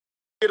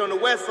On the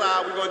west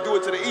side, we're gonna do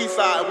it to the east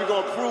side, and we're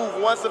gonna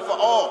prove once and for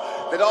all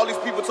that all these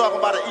people talking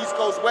about an East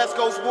Coast, West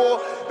Coast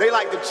war, they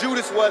like the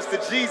Judas was to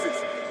Jesus.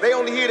 They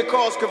only here to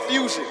cause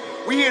confusion.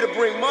 We here to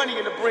bring money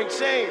and to bring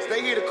change.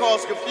 They here to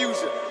cause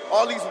confusion.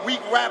 All these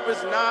weak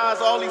rappers, Nas,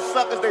 all these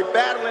suckers, they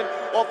battling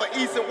off of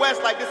East and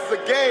West like this is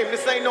a game.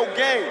 This ain't no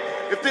game.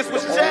 If this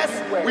was chess,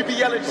 we be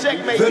yelling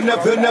checkmate. They'll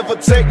never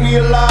take me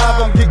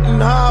alive. I'm getting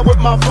high with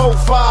my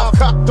 4-5.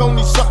 Cocked on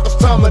these suckers,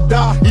 time to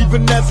die.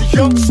 Even as a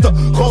youngster,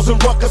 causing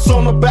ruckus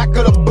on the back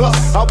of the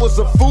bus. I was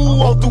a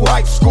fool all through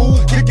high school,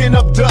 kicking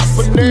up dust.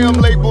 But now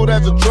I'm labeled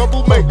as a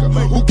troublemaker.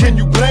 Who can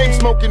you blame?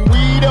 Smoking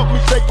weed help me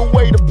take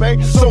away the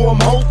pain. So I'm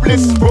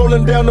hopeless,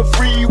 rolling down the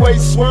freeway,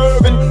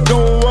 swerving.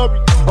 Don't worry,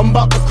 I'm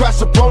about to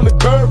crash upon the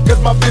curb,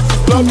 cause my bitch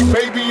is blurry.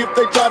 Maybe if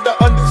they tried to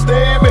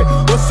understand me,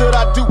 what should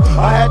I do?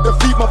 I had to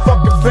feed my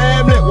fucking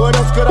family. What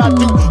else could I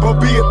do or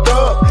be a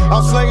thug?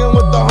 I'm slanging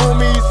with the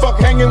homies, fuck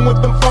hanging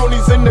with them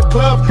phonies in the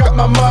club. Got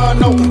my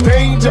mind on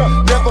danger,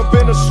 never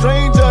been a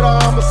stranger to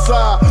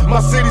homicide.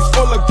 My city's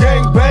full of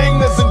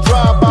gangbangers and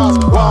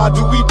drive-bys. Why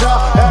do we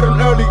die at an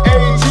early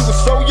age? He was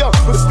so young,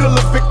 but still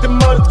a victim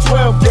of the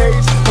 12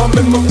 gauge. My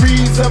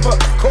memories of a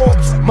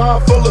corpse,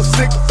 mind full of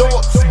sick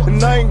thoughts,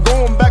 and I ain't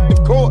going back to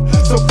court.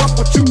 So fuck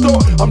what you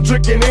thought. I'm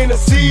drinking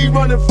Hennessy,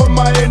 running from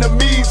my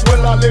enemies.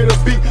 Will I let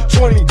it be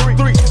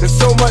 23? There's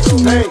so much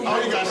pain.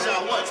 Only got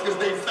shot once because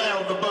they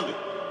found the bullet.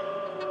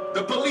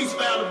 The police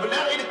found it, but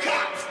now they the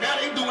cops. Now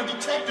they doing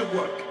detective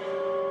work.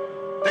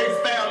 They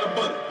found the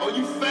bullet. Oh,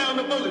 you found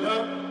the bullet,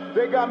 huh?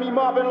 They got me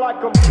mobbing like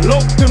I'm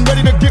loped and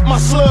ready to get my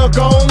slug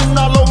on.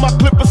 I load my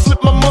clip and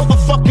slip my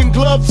motherfucking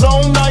gloves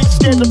on. I ain't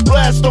scared to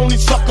blast on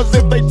these suckers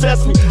if they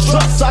test me.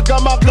 Trust, I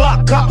got my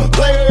Glock, cop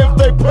player if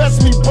they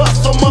press me.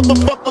 Bust some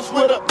motherfuckers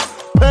with a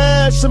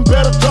passion,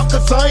 better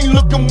duckers, I ain't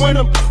looking with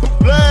them.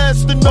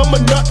 Blasting on my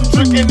nut and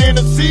drinking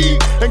Hennessy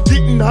and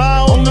getting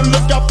high, on the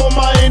lookout for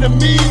my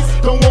enemies.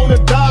 Don't wanna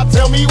die,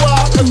 tell me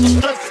why, cause the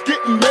stress is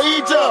getting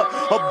major.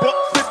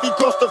 $1.50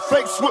 across the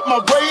face with my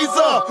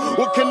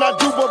razor. What can I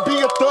do but be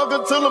a thug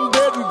until I'm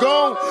dead and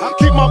gone? I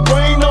keep my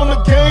brain on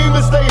the game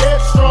and stay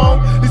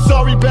headstrong. These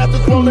sorry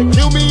bastards wanna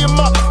kill me in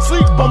my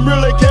sleep. I'm real,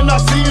 they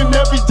cannot see, and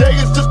every day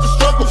is just a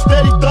struggle.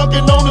 Steady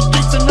thugging on the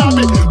streets and I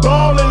be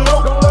ballin'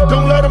 low.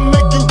 Don't let them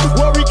make you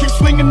worry, keep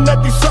swinging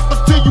at these suckers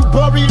till you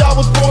buried. I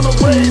was born and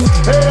raised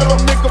hell, a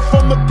nigga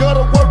from the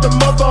gutter, word to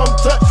mother, I'm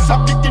touched.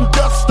 I'm kicking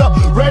dust up,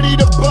 ready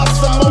to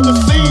bust. I'm on the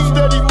scene,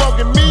 steady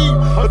mugging me.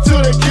 Until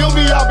they kill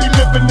me, I'll be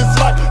living this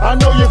life. I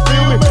know you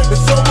feel me,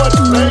 there's so much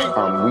pain.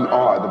 We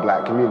are the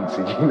black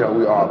community, you know,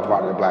 we are a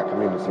part of the black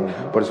community.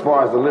 But as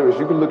far as the lyrics,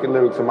 you can look at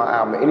lyrics in my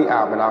album, any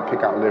album, and I'll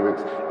pick out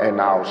lyrics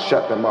and I'll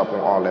shut them up on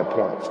all their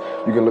points.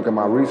 You can look at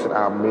my recent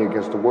album, Me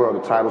Against the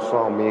World, the title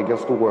song, Me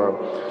Against the World,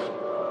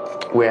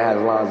 where it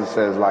has lines that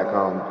says like,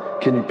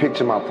 can you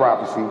picture my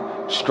prophecy?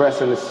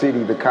 Stress in the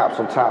city, the cops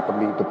on top of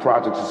me. The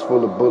projects is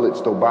full of bullets,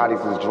 though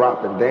bodies is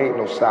dropping. There ain't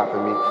no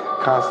stopping me.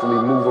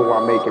 Constantly moving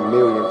while making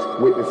millions.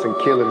 Witnessing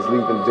killings,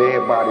 leaving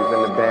dead bodies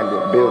in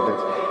abandoned buildings.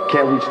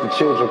 Can't reach the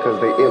children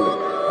cause they illin'.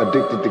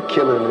 Addicted to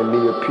killing and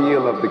the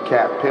appeal of the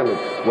cat pilling.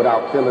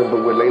 Without feeling,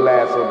 but when they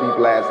last, he'll be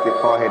blasted.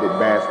 Hard-headed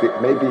bastard.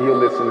 Maybe he'll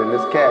listen in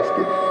this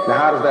casket. Now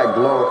how does that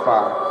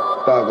glorify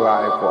thug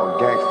life or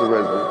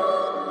gangsterism?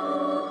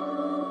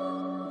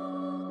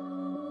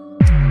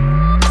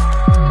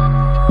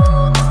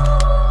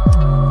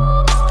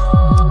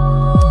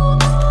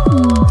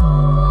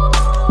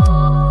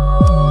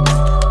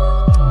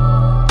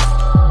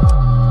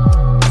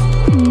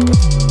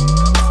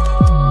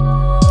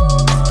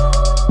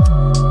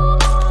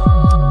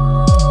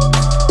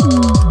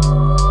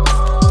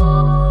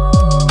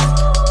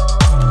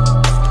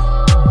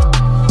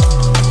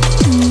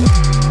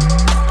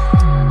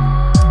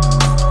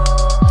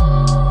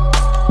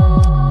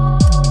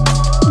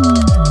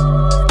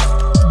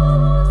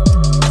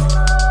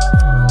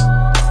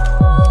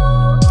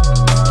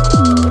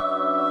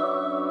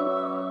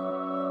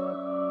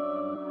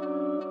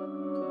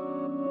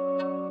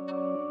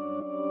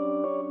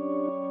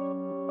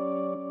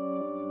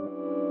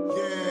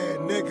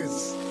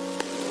 Niggas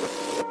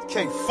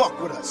can't fuck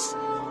with us.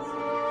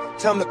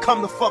 Tell them to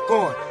come the fuck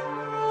on.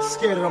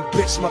 Scared of them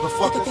bitch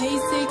motherfuckers.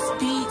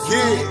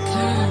 Yeah.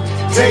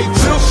 Day 2,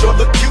 sure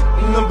look cute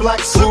in them black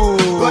suit,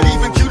 but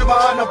even cuter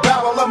behind the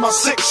barrel of my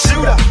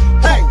 6-shooter.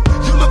 Hey,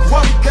 you look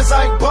worried cause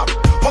I ain't bumping.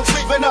 Punks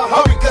leave in a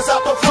hurry cause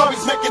out the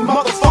flurries making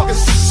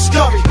motherfuckers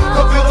scurry.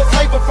 Come feel the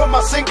flavor from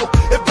my single.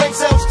 If brain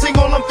cells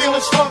tingle, I'm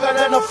feeling stronger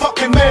than a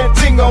fucking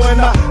Mandingo.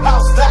 And I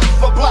house that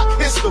for black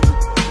history.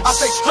 I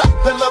stay strapped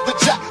and love the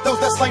jack, those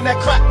that slang that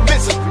crack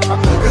misery.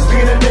 Cause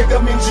being a nigga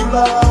means you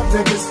love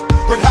niggas.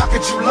 But how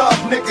could you love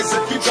niggas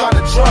if you tryna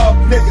drug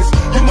niggas?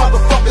 You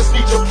motherfuckers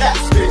need your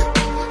caps filled.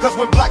 Cause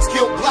when blacks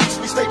kill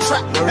blacks, we stay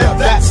trapped, and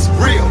that's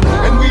real.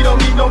 And we don't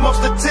need no more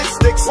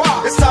statistics.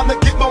 It's time to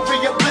get more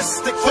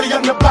realistic for the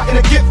young, the black, and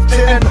the gifted.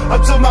 And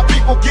until my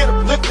people get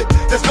uplifted,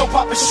 there's no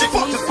poppin' shit.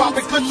 Fuck just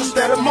poppin' clips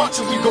instead of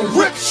marching. We gon'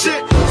 rip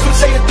shit. Some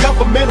say the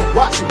government are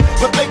watching,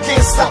 but they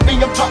can't stop me.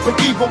 I'm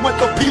dropping evil with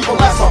the people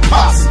as my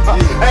posse.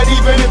 And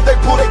even if they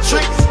pull their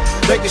tricks,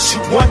 They can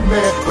shoot one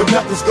man, but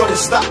nothing's gonna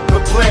stop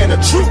the plan of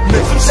truth.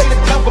 Some say the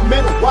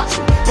government will watch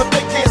me, but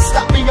they can't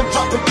stop me. I'm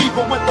dropping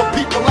evil with the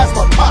people as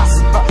my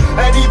posse.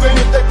 And even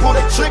if they pull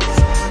their triggers,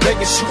 they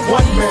can shoot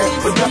one man,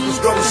 but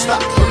nothing's gonna stop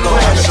the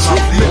plan of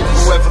truth.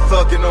 Whoever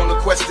thugging on the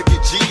quest to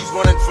get G's,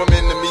 running from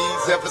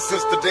enemies ever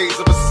since the days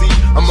of a sea.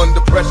 I'm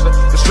under pressure.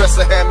 The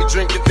stressor had me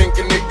drinking,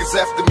 thinking niggas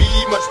after me.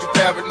 Much too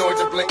paranoid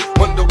to blink.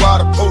 Wonder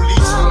why the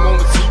police don't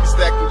wanna see me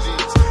stacking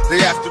G's. They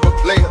after a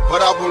player,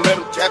 but I won't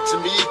let them capture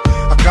me.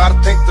 I gotta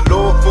thank the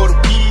Lord for the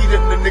weed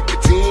and the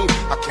nicotine.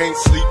 I can't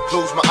sleep,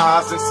 close my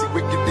eyes and see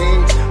wicked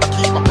things. I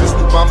keep my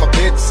pistol by my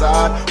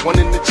bedside, one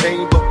in the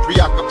chamber,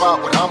 preoccupied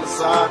with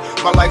homicide.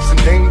 My life's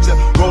in danger,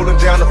 rolling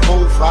down the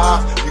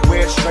 4-5.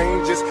 Beware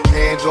strangers,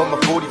 hands on my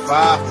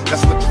 45.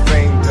 That's what the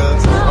fame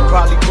does. I'm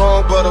probably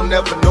wrong, but I'll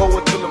never know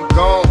until I'm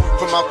gone.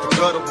 From out the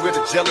gutter where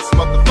the jealous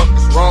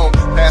motherfuckers roam.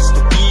 Pass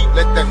the weed,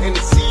 let that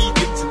Hennessy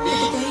get to me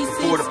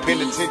before the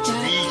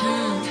penitentiary.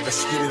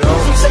 Let's get it on.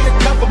 Some say the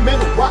government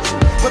will watch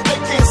me, but they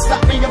can't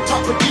stop me. I'm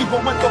dropping evil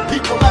with the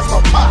people as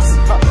my posse.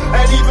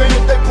 And even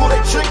if they pull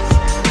their triggers,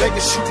 they can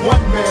shoot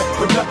one man,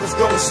 but nothing's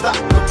gonna stop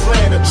the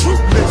plan of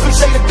truth. Some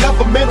say the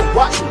government will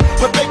watch me,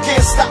 but they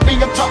can't stop me.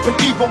 I'm dropping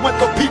evil with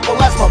the people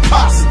as my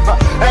posse.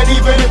 And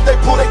even if they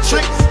pull their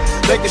triggers,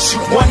 they can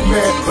shoot one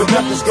man, but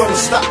nothing's gonna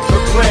stop the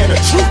plan of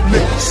truth,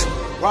 niggas.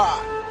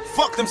 Right.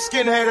 Fuck them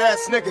skinhead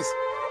ass niggas.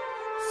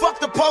 Fuck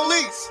the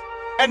police.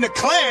 And the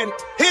Klan,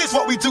 here's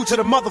what we do to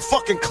the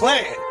motherfucking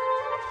Klan.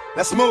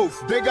 Let's move.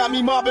 They got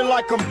me mobbing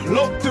like I'm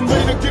locked and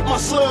ready to get my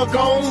slug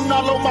on.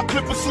 I load my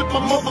clip and slip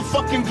my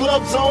motherfucking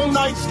gloves on.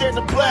 I ain't scared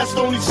to blast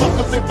on these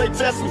suckers if they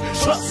test me.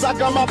 Plus, I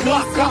got my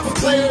block out and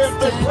play if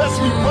they press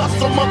me. Bust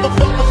some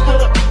motherfuckers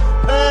with a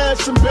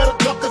passion. Better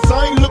duckers,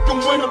 I ain't looking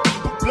with them.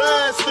 But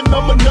blasting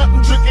them or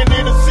nothing, drinking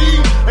Hennessy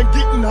and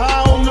getting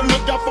high on the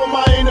lookout for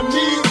my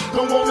enemies.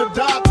 Don't wanna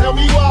die, tell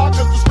me why,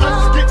 cause the stress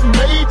is getting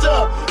major.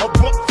 A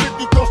buck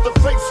 50 across the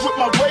face with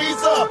my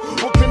razor.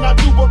 What can I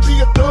do but be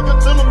a thug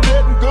until I'm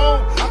dead and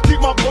gone? I keep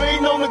my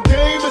brain on the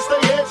game and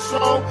stay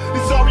headstrong.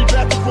 These sorry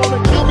bastards wanna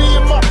kill me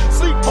in my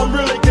sleep. I'm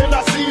really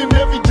cannot see him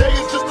every day.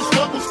 It's just a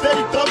struggle,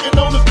 steady thugging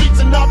on the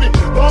streets and I've been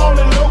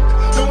ballin' low.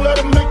 Don't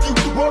let them make you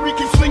worry,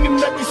 keep slinging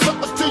at these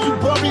suckers till you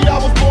bury. I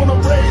was born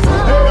and raised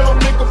hell,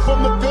 nigga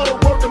from the gutter,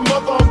 working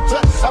mother on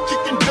touch. I'm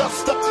kicking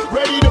dust up,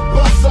 ready to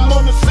bust. I'm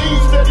on the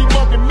scene, steady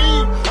mugging me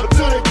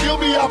until they kill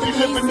me. I'll be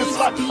living this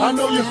life. I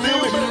know you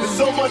feel it. There's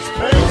so much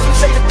pain. Some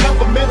say the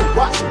government will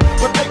watch me,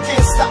 but they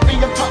can't stop me.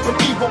 I'm dropping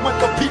evil with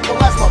the people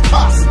as my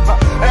posse.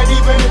 And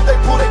even if they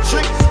pull their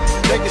triggers,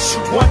 they can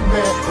shoot one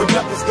man, but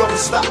nothing's gonna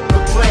stop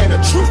the plan of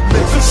truth.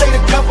 Some say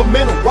the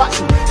government will watch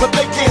me, but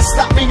they can't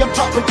stop me. I'm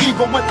dropping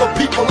evil with the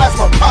people as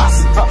my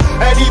posse.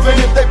 And even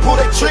if they pull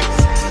their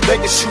triggers, they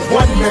can shoot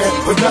one man,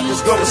 but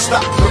nothing's gonna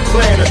stop the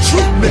plan of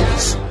truth,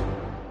 niggas.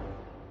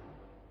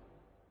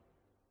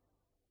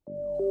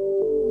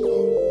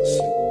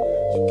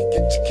 You can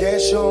get your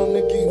cash on,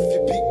 nigga, if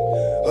you beat.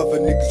 Other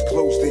niggas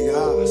close their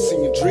eyes,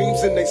 seeing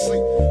dreams in they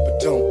sleep, but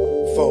don't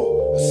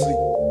fall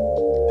asleep.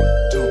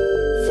 Don't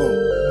fall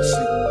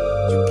asleep.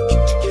 You can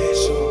get your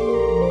cash on.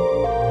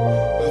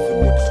 Other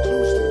niggas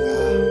close their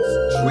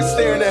eyes. We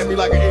staring at me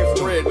like an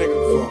infrared, nigga.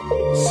 Fall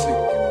asleep.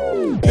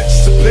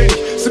 Bitches are plenty,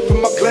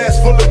 sipping my glass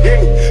full of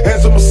Henny.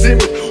 Hands on my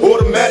semi,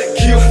 automatic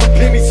kill for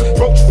pennies.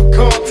 Approach for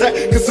contact,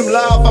 cause I'm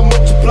live, I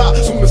multiply.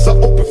 Soon as I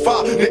open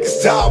fire,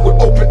 niggas die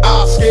with open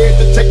eyes. Scared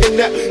to take a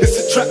nap, it's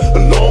a trap. A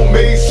long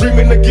maze,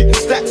 dreaming of getting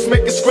stacks,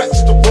 making scratch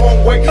the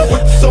wrong way.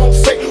 What the song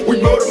say,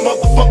 we murder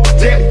motherfuckers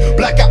daily.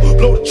 Blackout,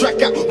 blow the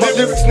track out, my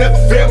lyrics never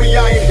fail me.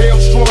 I inhale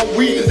strong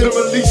weed to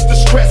release the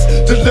stress.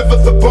 Deliver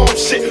the bomb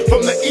shit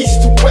from the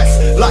east to west.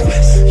 Like,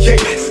 yeah,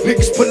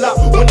 niggas pull out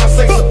when I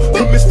say so.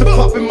 Promise to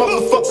poppin'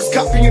 motherfuckers,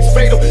 copying's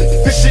fatal.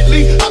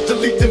 Efficiently, I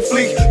delete and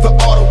flee. The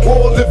art of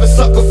war, live a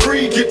sucker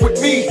free. Get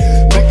with me,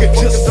 nigga,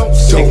 just don't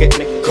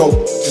go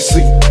to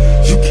sleep.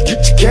 You can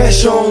get your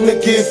cash on,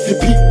 nigga, if you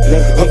peep.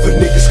 Other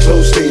niggas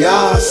close their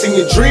eyes,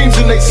 seeing dreams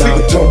and they sleep.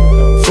 But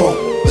don't fall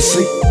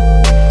asleep.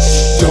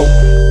 Don't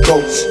go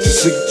to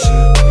sleep.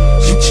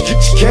 You can get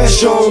your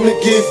cash on,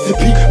 nigga, if you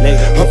peep.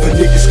 Other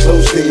niggas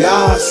close their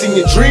eyes,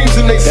 seeing dreams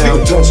and they sleep.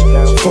 But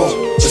don't fall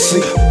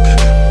asleep.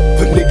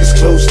 But niggas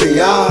close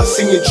their eyes,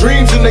 seeing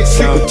dreams and they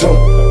sleep. But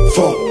don't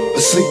fall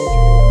asleep.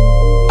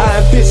 I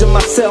envision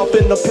myself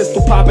in a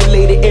pistol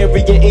populated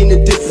area in the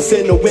distance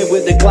in the wind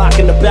with a Glock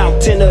and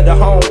about 10 of the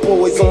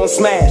homeboys on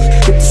smash.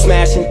 Get the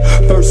smashing,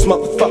 first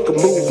motherfucker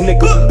move,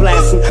 nigga,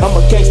 blasting. I'm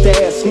a gangster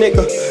ass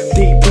nigga,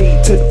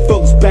 DP to the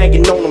folks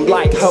banging on them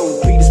like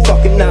hoes. Beat his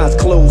fucking eyes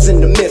closed in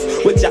the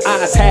mist with your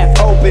eyes half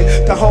open.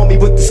 The homie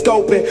with the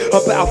scoping,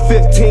 about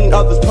 15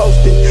 others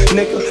posted.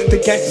 Nigga, the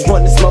gangsters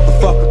run this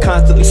motherfucker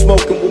constantly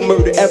smoking. We'll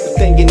murder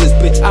everything in this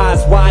bitch,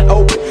 eyes wide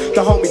open.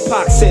 The homie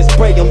Pac says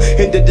spray him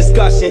in the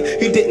discussion.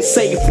 He didn't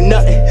say it for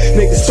nothing.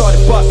 Niggas started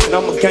busting.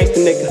 I'm a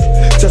gangster nigga.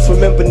 Just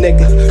remember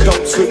nigga,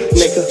 don't trip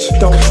nigga.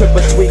 Don't trip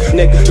or tweak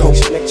nigga. Don't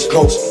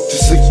go to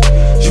sleep.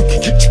 You can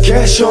get your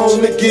cash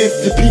on, nigga, if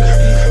you peep.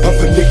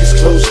 Other niggas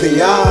close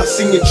their eyes,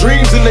 seeing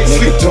dreams and they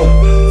sleep.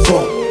 Don't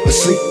fall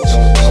asleep.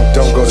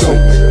 Don't go to sleep,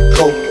 nigga.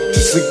 Go to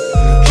sleep.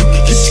 You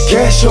can get your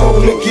cash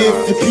on, nigga,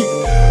 if you peep.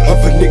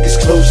 Other niggas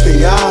close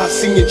their eyes,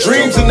 seeing your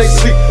dreams in they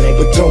sleep,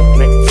 but don't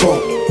fall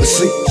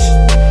asleep.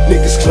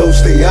 Niggas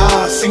close their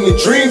eyes, seeing your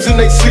dreams in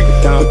they sleep,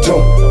 but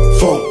don't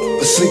fall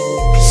asleep.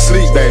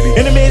 Sleep, baby.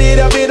 In a minute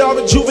of it all,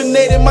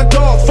 rejuvenated my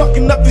dog.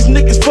 Fucking up these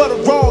niggas for the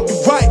wrong, the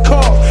right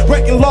call.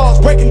 Breaking laws,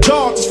 breaking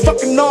jaws, just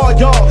fucking all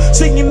y'all.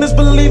 Singing this,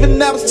 believing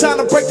now it's time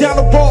to break down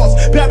the walls.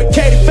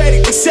 Barricaded,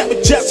 faded, except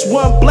with just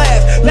one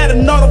blast. Let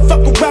them know don't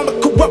fuck around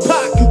with corrupt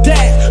hawk and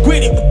dash.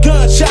 Greedy with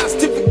gunshots,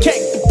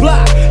 difficate the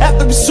block.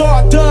 After it's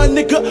all done,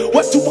 nigga,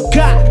 what do I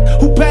got?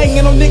 Who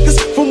banging on niggas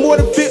for more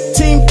than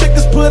 15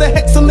 figures? Put a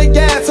hex on their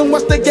ass and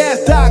watch their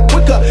gas die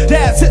quicker.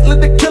 Dad's Hitler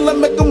the killer,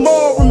 make them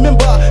all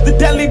remember the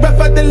deadly rap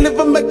I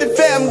deliver, make their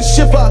family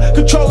shiver.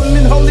 Controlling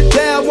and holding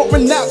down, won't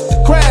renounce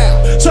the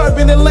crowd.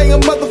 Serving and laying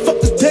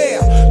motherfuckers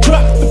down.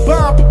 Drop the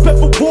bomb, prepare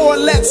for war,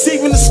 let's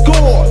even the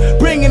score.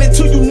 Bringing it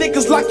to you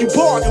niggas like you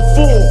bargained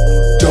for.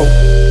 Don't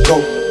go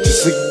to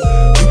sleep.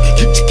 You can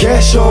get your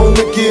cash on,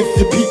 nigga,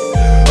 if you peep.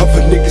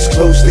 Other niggas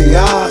close their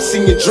eyes,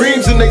 seeing your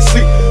dreams in they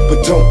sleep,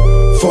 but don't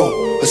fall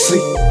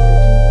asleep.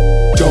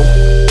 Don't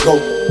go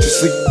to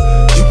sleep.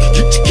 You can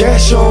get your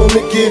cash on,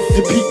 nigga, if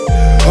you peep.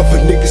 Other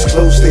niggas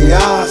close their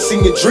eyes,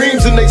 seeing your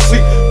dreams in they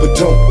sleep, but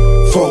don't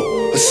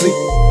fall asleep.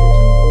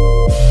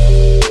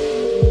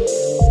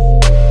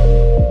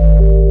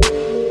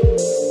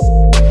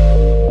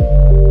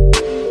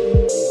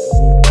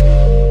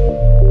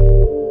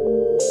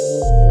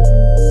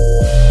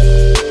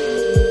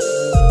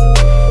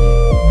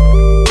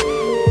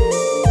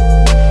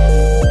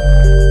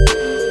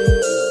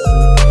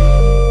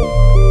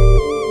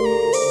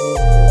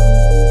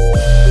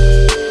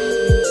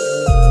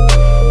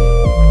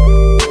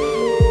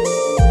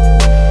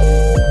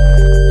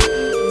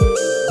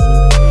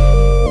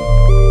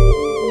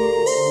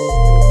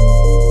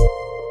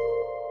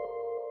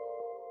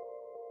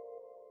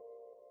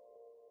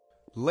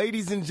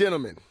 Ladies and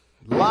gentlemen,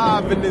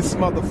 live in this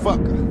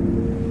motherfucker.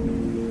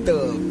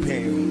 Thug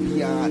Pam,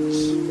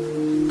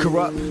 Biatch,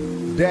 Corrupt,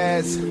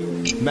 Daz,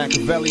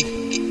 Machiavelli,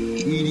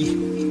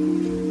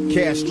 Edie,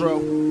 Castro,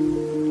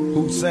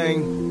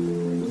 Hussein,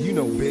 you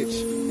know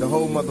bitch, the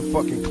whole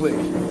motherfucking clique.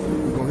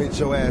 We gonna hit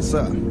your ass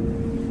up.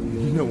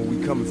 You know where we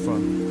coming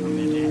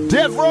from.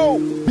 Death Row,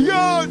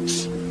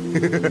 Biatch!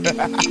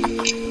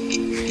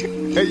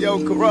 Hey yo,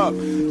 Corrupt,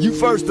 you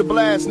first to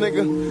blast,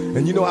 nigga.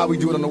 And you know how we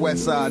do it on the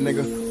west side,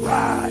 nigga.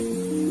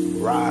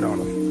 Ride on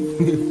them.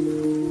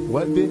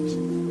 What, bitch?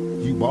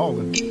 You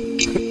ballin'.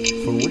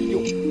 For real.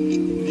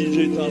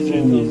 DJ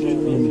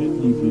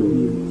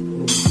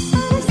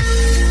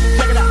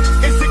Check it out.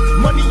 Is it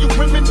money you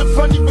women, the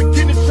funny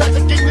beginnings,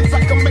 tragic endings?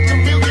 I can make a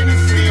million and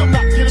still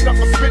not get enough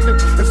for spending.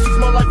 And since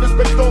my life is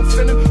based on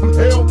sinning, I'm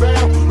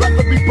hellbound.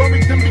 Rather be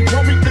buried than be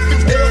worried if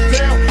it's held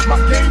down. My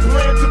game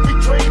plan to be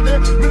trained in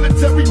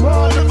military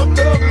mind of a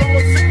thug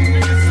lord sitting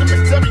in the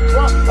cemetery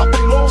crime. I've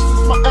been lost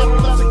since my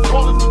adolescent,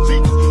 calling for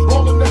Jesus.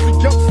 Rolling as a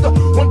youngster,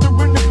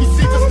 wondering if he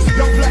sees us.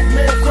 Young black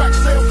man, crack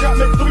sales, got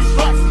me 3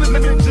 strikes,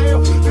 living in jail.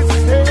 This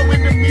is hell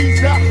in the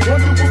knees now.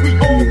 Wonder will we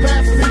all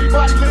pass?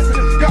 Anybody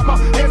listening? Got my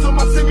hands on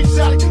my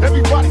semi-shotty.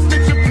 Everybody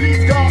snitching,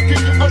 please God, can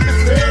you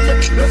understand me?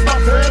 That's my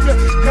family,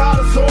 God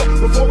is all.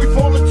 Before we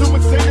fall into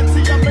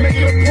insanity, I make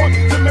it a point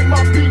to make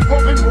my beat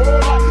up and roll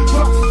like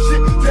drop some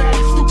shit.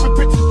 Daddy, stupid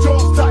bitches,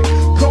 jaws tight.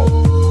 Go.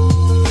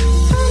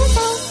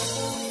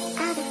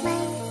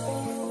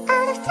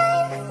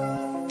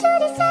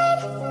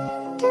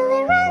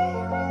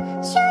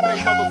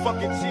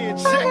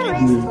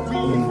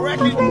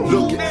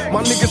 Look,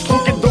 my niggas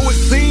crooked though it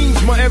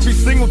seems. My every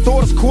single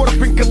thought is caught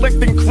up in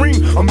collecting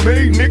cream. I'm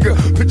made, nigga.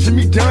 Picture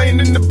me dying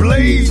in the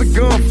blaze. A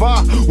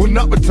gunfire will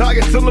not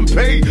retire till I'm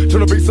paid.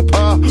 Turn the bass up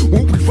high.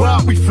 When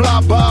we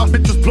fly by.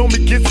 Bitches blow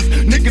me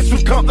kisses. Niggas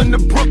from Compton to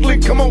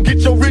Brooklyn. Come on, get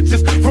your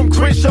riches. From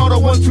Crenshaw to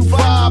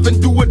 125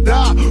 and do or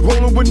die.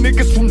 Rolling with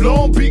niggas from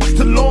Long Beach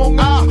to Long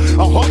Island.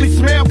 I hardly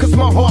smile cause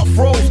my heart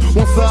froze.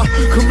 Once I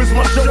commence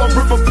my show, I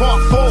rip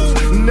apart foes.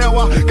 Now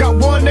I got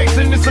one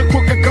nation, it's a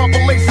crooked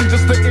compilation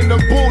just to end the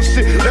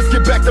bullshit. Let's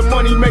get back to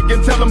money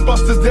making, tell them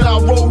busters that I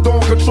rolled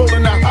on,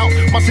 controlling the house.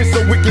 My shit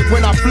so wicked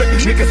when I flip,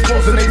 niggas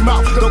closing their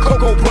mouth. The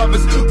Coco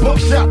Brothers,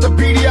 Buckshot, the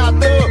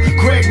BDI Thug,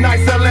 Craig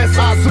Nice, LS,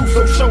 Azu,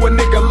 so show a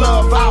nigga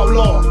love,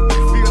 outlaw.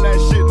 Feel that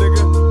shit,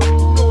 nigga.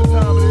 You know what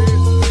time it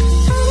is.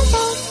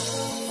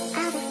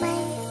 Out of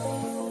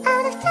mind,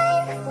 out of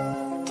time,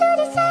 to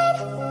decide,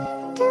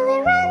 do we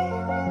run,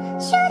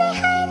 should I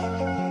hide,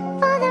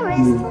 for the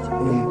rest of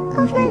my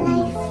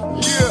life.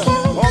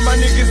 Yeah, all my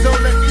niggas on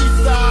the east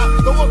side,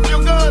 throw up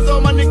your guns,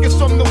 all my niggas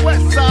from the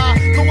west side.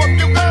 Throw up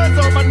your guns,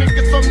 all my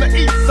niggas from the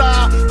east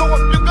side. Throw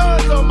up your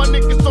guns, all my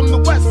niggas from the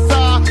west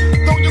side.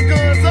 Throw your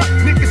guns up,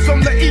 niggas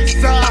from the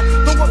east side.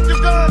 Throw up your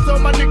guns, all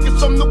my niggas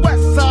from the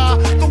west side.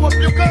 Throw up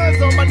your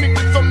guns, all my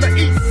niggas from the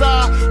east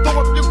side. Throw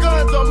up your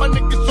guns, all my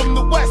niggas from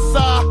the west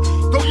side.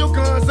 Throw your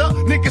guns up,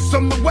 niggas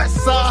from the west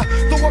side.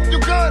 Throw up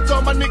your guns,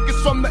 all my niggas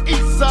from the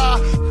east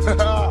side.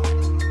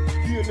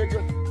 Yeah,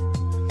 nigga.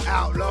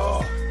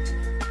 Outlaw.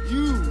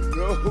 You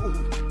know.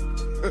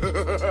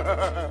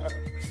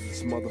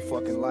 This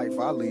motherfucking life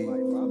I lead.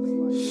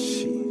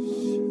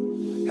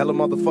 Shit. Hella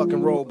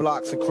motherfucking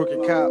roadblocks and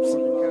crooked cops.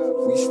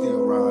 We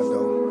still ride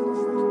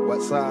though.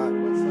 What side?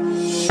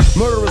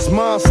 Murderous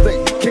mind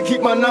state. Can't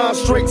keep my nine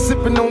straight.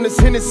 Sipping on this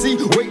Hennessy,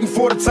 waiting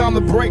for the time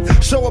to break.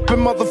 Show up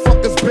and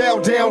motherfuckers bow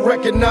down,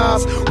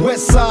 recognize.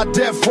 West side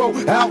death row,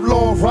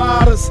 outlaw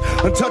riders.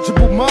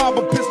 Untouchable mob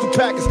of pistol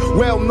packers.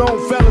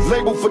 Well-known fellas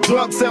labeled for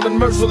drug selling,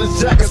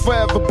 merciless jackets.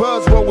 Forever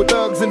buzz roll with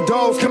thugs and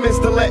dogs. Commence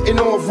to letting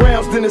off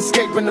rounds, then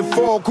escaping the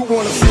fog. Who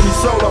wanna see me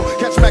solo?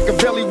 Catch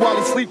Machiavelli while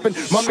he's sleeping.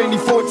 My mini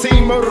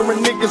 14 murdering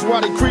niggas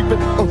while they creeping.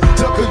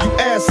 Tucker you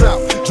ass out,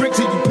 drink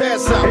till you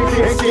pass out.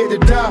 Ain't scared to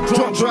die,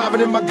 drunk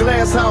driving in my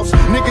glass house.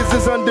 Niggas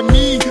is under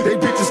me, they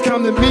bitches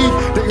come to me.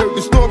 They heard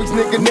the stories,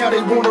 nigga, now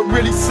they wanna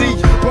really see.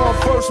 Born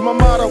first, my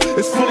motto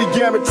is fully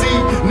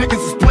guaranteed.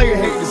 Niggas is player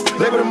haters,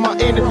 label them my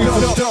enemies.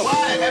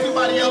 Why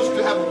everybody else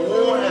could have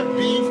war and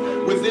beef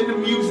within the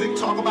music,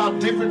 talk about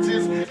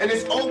differences, and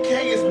it's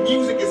okay, it's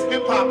music, it's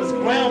hip-hop, it's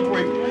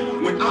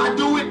groundbreaking. When I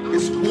do it,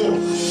 it's war.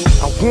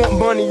 I want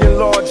money in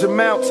large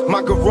amounts.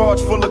 My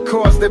garage full of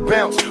cars that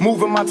bounce.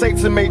 Moving my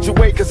tapes in major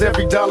way, cause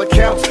every dollar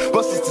counts.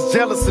 Busters is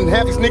jealous and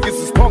half these niggas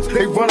is punks.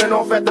 They running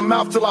off at the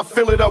mouth till I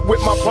fill it up with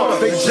my pump.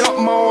 They jump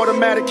my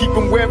automatic, keep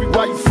them wary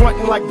while you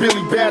frontin' like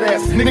Billy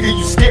Badass. Nigga,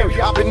 you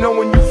scary. I've been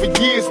knowing you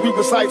for years. We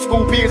was high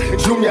school peers. In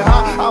junior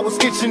high, I was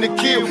itching to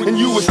kill. And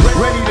you was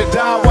ready to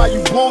die while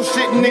you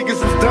bullshitting. Niggas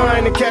was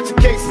dying and catching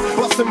cases.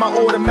 Busting my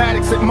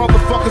automatics at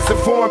motherfuckers in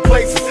foreign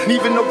places.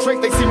 Leaving no trace,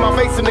 they see my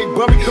face and they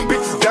bury. Them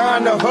bitches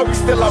dying to hurry,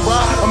 still I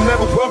ride. I'm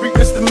never worried,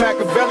 Mr.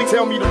 Machiavelli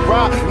tell me to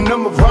ride. And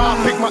I'ma ride,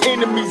 pick my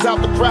enemies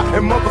out the crowd.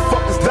 And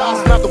motherfuckers die,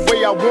 it's not the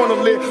way I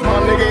wanna live. My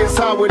nigga, it's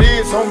how it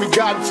is, homie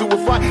got into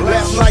a fight.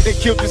 Last night they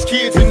killed his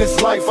kids, in this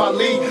life I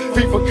lead.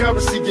 FIFA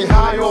currency, get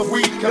high off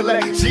weed.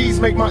 Collect G's,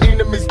 make my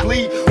enemies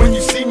bleed. When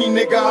you see me,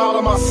 nigga, all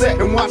on my set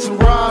and watch them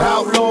ride.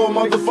 Outlaw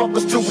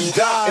motherfuckers till we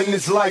die. In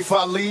this life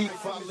I lead.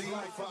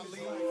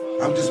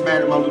 I'm just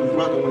mad at my little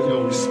brother when you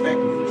don't respect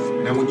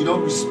me. Now when you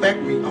don't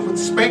respect me, I'm gonna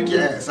spank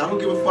your ass. I don't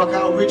give a fuck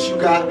how rich you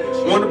got.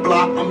 On the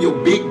block, I'm your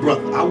big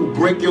brother. I will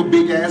break your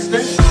big ass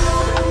down.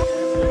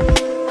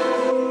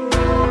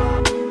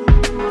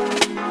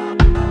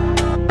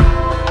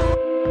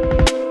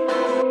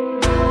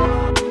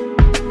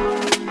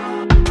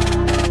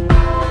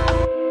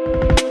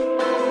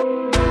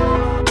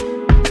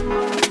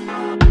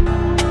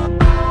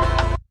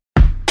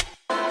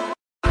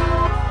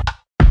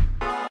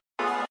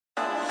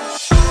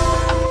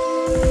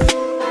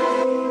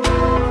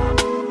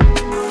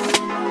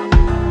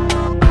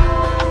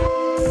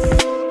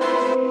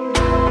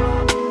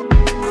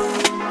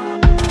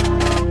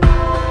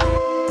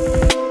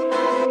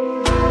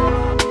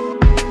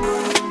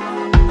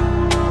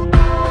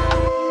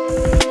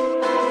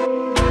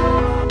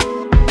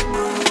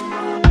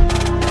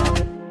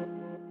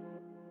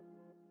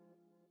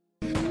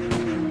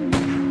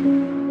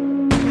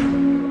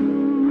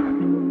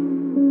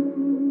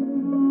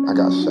 I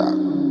got shot.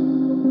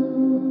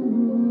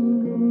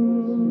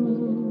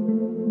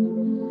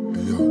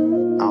 Hey, yo,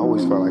 I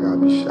always felt like I'd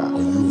be shot.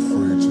 are you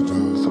afraid to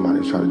die?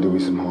 Somebody tried to do me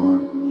some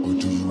harm. Or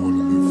do you want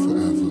to live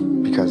forever?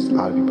 Because a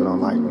lot of people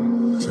don't like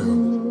me. Tell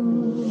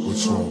me,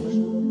 what's wrong?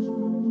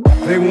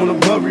 They wanna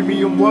bury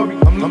me, I'm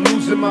worried. I'm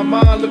losing my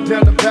mind. Look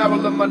down the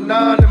barrel of my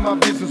 9 and my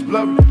vision's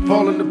blurry.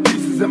 Falling to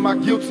pieces, am I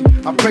guilty?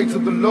 I pray to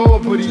the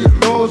Lord, but he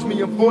ignores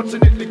me,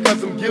 unfortunately,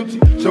 cause I'm guilty.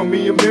 Show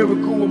me a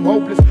miracle, I'm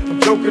hopeless. I'm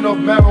choking off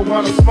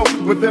marijuana smoke.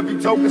 With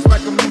every token, it's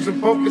like I'm losing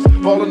focus.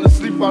 Falling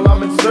asleep while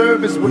I'm in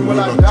service. When will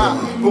I die?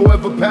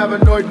 Forever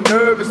paranoid and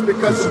nervous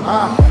because I'm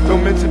high.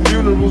 Don't mention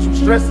funerals, I'm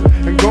stressing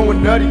and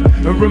going nutty.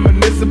 And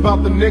reminisce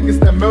about the niggas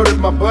that murdered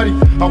my buddy.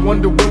 I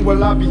wonder when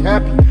will I be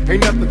happy?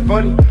 Ain't nothing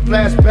funny.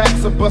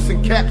 Flashbacks of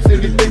busting caps,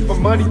 anything for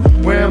money.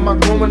 Where am I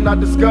going? I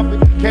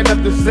discovered. Can't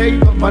nothing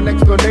save her. My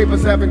next door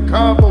neighbors having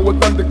convo with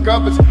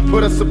undercovers.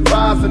 Put a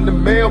surprise in the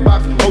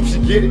mailbox. Hope she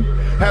get it.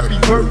 Happy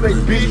birthday,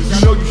 bitch.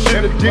 You know you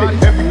should've did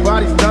it.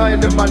 Everybody's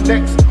dying in my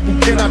necks. Who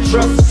can I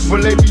trust?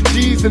 Will they be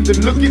G's and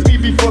then look at me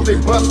before they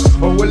bust?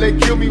 Or will they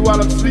kill me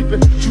while I'm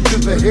sleeping? Shoot to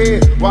the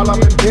head while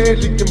I'm in bed,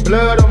 leaking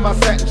blood on my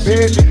satin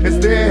bed. Is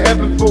there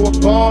heaven for a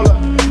baller?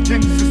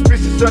 Getting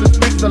suspicious of this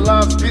bitch, the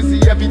line's busy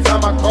every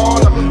time I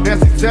call her.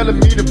 Nancy telling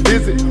me to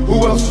visit,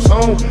 who else is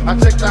home? I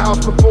checked the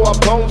house before I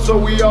bone, so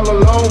we all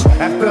alone.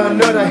 After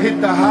another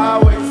hit the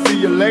highway,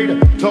 see you later.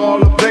 To all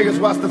the players,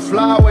 watch the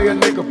flyway, a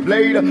nigga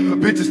played her.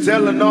 Bitches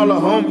telling all the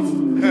homies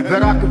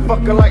that I can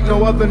fuck her like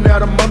no other. Now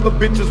the mother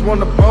bitches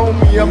wanna bone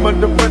me. I'm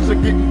under pressure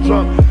getting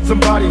drunk,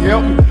 somebody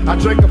help me. I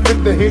drank a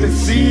fifth of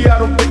Hennessy, I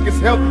don't think it's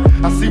healthy.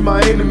 I see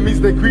my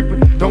enemies, they creeping,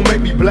 don't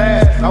make me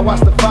blast. I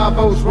watch the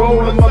 5-0s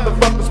rolling,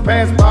 motherfuckers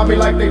pass by me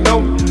like they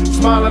know me.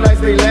 Smiling as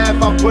they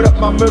laugh, I put up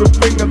my middle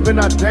finger, then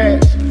I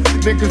dash.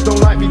 Niggas don't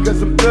like me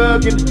cause I'm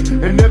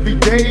thuggin', and every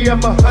day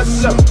I'm a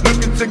hustler,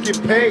 looking to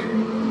get paid.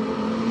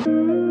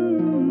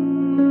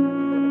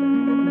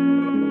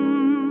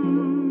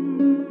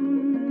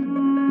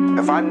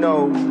 If I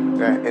know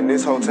that in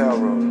this hotel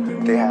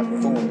room they have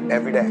food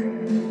every day,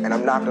 and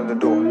I'm knocking on the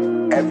door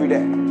every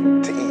day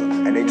to eat,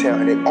 and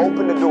they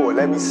open the door,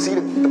 let me see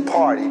the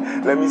party,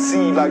 let me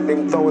see like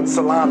them throwing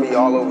salami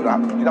all over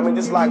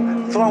just like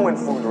throwing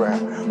food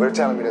around. But they're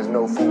telling me there's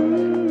no food.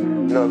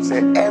 You know what I'm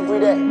saying? Every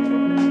day,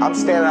 I'm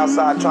standing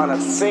outside trying to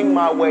sing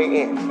my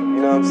way in.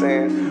 You know what I'm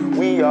saying?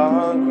 We are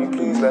hungry,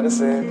 please let us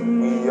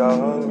in. We are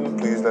hungry,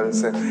 please let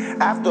us in.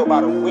 After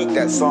about a week,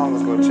 that song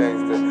is gonna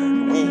change to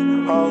we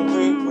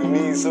hungry, we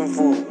need some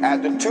food.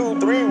 After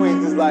 2-3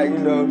 weeks, it's like,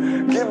 give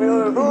me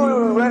all the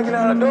food, breaking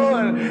out the door.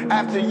 And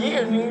after a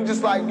year, you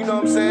just like, you know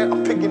what I'm saying?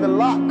 I'm picking the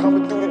lock,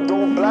 coming through the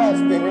door,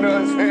 blasting, you know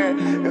what I'm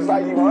saying? It's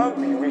like you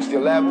hungry, you reached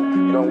your level,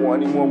 you don't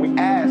want any more. We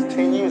asked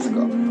 10 years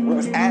ago. We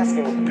was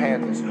asking with the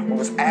Panthers. We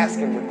was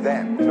asking with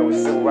them, with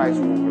civil rights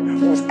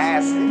movement. We was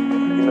asking,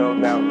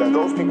 now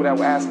those people that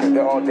were asking,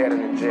 they're all dead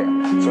and in jail.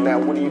 So now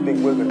what do you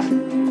think we're gonna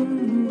do?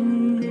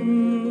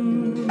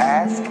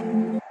 Ask?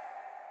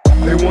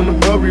 They wanna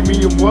bury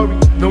me and worry,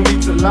 no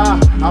need to lie.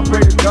 I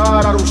pray to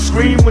God I don't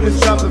scream when it's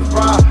time to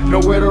fry.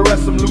 Nowhere to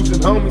rest, I'm losing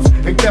homies.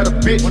 Ain't that a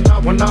bitch?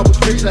 When I was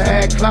rich, I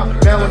had clout,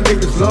 now a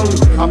nigga's lonely.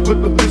 I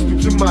put the pistol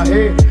to my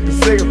head and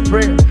say a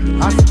prayer.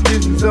 I see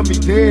visions of me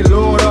dead,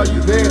 Lord, are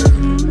you there?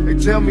 They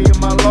tell me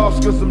am I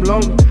lost cause I'm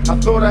lonely. I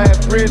thought I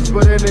had friends,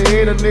 but in the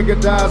end a nigga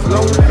dies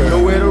lonely.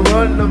 Nowhere to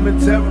run, I'm in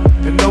terror,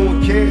 and no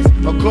one cares.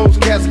 A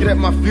closed casket at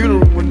my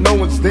funeral when no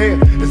one's there.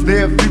 Is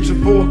there a future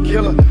for a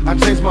killer? I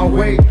changed my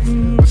ways,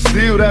 but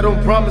still that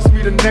don't promise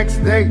me the next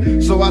day.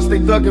 So I stay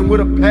thugging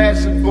with a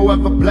passion,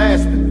 forever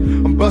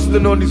blasting. I'm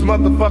busting on these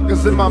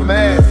motherfuckers in my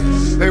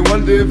mask. They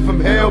wonder if I'm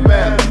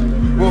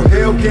hellbound. Well,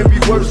 hell can't be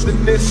worse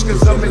than this,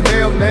 cause I'm in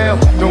hell now.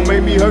 Don't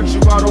make me hurt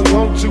you, I don't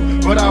want to,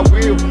 but I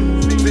will.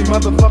 See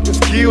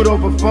motherfuckers killed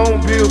over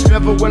phone bills.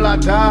 Never will I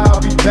die, I'll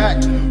be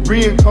back.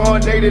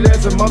 Reincarnated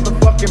as a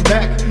motherfucking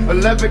Mac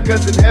 11,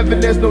 cause in heaven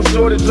there's no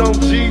shortage on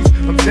G's.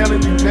 I'm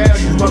telling you now,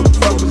 you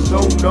motherfuckers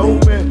don't know,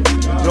 man.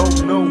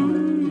 Don't know.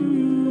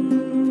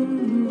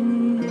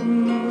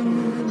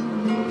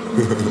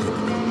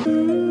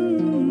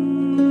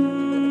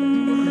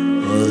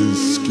 I ain't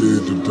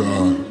scared to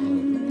die.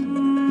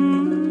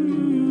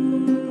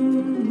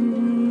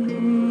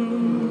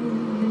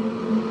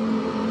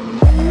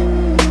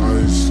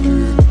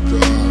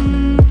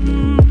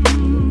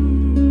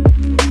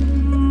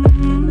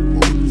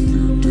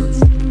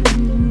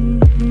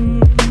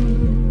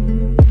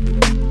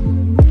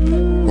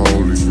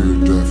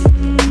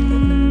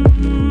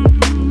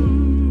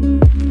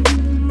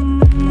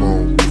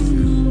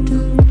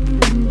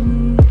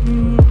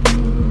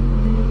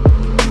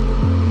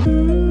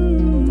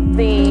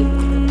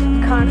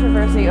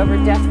 Over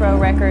Death Row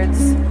Records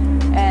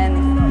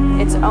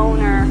and its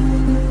owner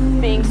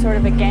being sort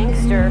of a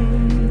gangster.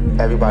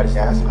 Everybody's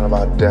asking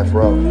about Death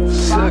Row.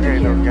 Sugar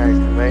ain't no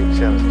gangster, man.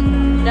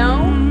 Chillin'.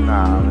 No?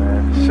 Nah,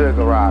 man.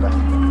 Sugar rider.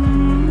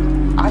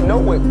 I know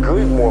what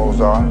good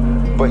morals are,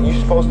 but you're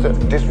supposed to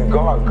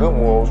disregard good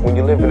morals when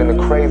you're living in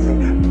a crazy,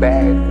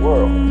 bad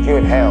world. If you're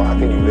in hell, how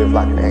can you live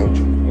like an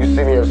angel? You're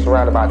sitting here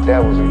surrounded by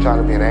devils and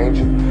trying to be an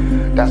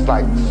angel? That's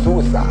like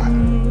suicide.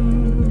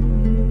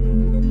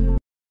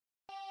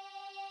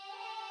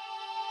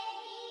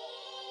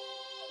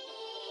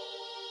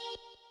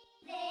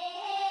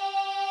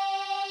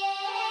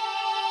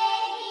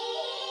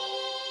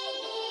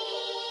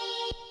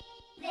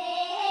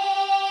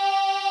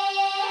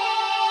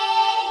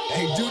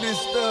 Hey, do this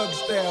thug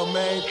style,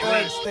 man,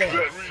 thug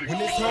style. When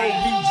this whole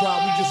beat drop,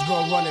 we just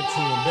gonna run it to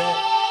him, man.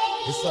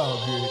 It's all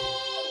good.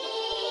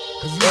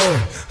 Cause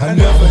I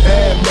never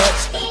had much,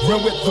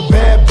 run with the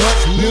bad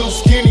bunch. Little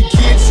skinny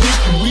kids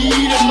sneaking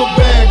weed in my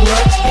bag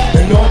lunch.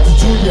 And off the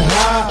junior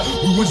high,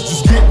 we was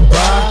just getting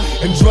by.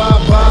 And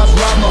drive-bys,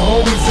 rob my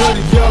homies of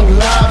the young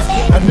lives.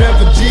 I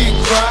never did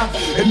cry,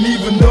 and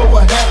even though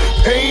I had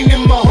pain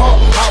in my heart,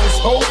 I was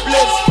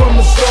hopeless from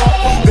the start.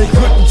 They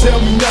couldn't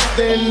tell me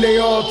nothing, they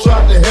all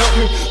tried to help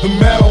me. The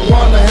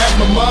marijuana had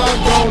my mind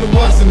gone, it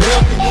wasn't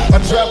healthy. I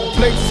traveled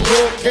places,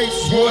 cold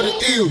cases, what it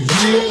is,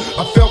 yeah.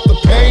 I felt the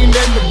pain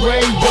and the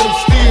rain, but I'm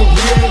still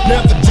here.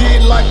 Never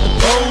did like the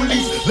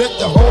police, let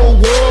the whole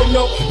world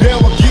know. Now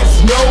I get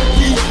no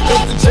peace,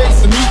 cause they're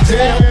chasing me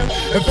down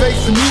and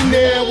facing me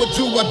now. What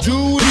do I do?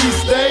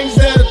 These things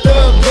that a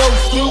thug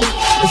goes through,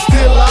 and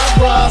still I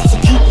rise, so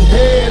keep your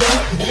head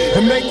up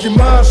and make your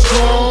mind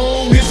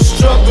strong. It's a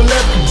struggle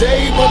every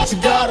day, but you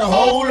gotta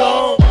hold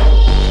on.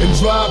 And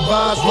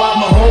drive-bys, rob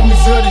my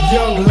homies of the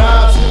young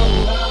lives.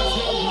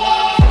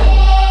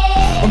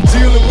 I'm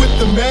dealing with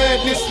the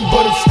madness,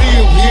 but I'm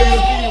still here.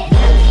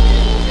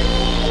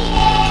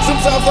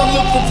 Sometimes I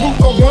look for proof,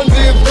 I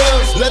wonder if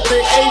thugs let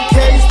their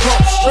AKs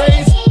pump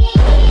strays.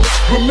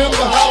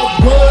 Remember how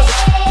it was?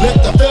 Let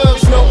the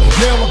thugs know,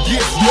 now I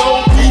get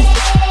no peace.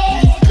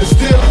 And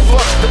still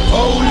fuck the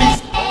police.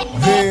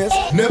 There's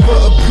never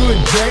a good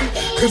day,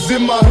 cause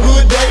in my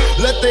hood they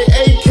let their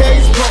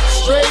AKs pump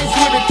strays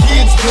where the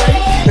kids play.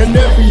 And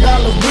every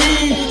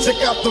Halloween, check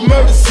out the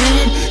murder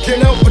scene.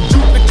 Can't help but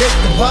duplicate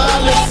the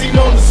violence seen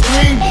on the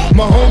screen.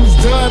 My homies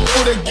done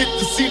before they get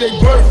to see their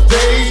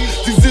birthdays.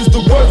 This is the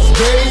worst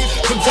days,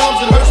 sometimes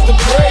it hurts to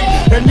pray.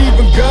 And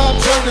even God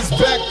turned his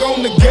back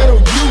on the ghetto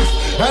youth.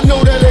 I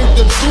know that ain't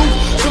the truth.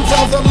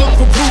 Sometimes I look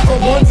for proof. I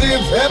wonder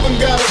if heaven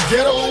got a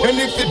ghetto, and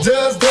if it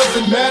does,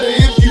 doesn't matter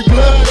if you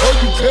blood or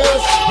you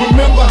cuss.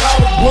 Remember how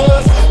it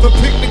was, the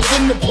picnics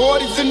and the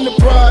parties in the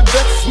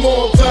projects,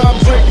 small time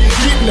drinking,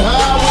 getting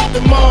high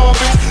with the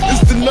Marvins.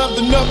 It's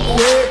another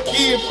knucklehead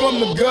kid from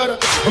the gutter.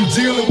 I'm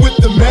dealing with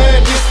the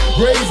madness,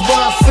 raised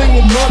by a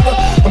single mother.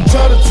 I'm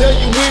trying to tell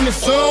you when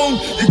it's on,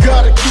 you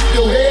gotta keep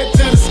your head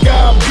to the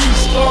sky, be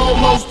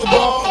strong. Most of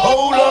all,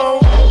 hold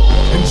on.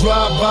 And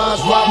drive-bys,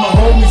 rob my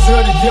homies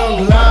of the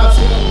young lives.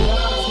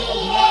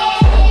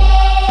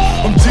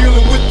 I'm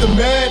dealing with the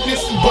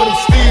madness, but I'm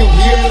still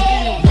here.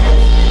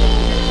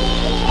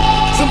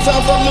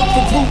 Sometimes I look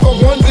for proof, I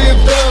wonder if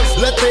thugs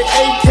let their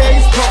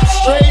AKs pump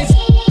strays.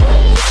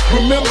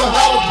 Remember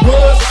how it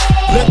was,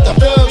 let the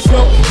thugs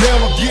know,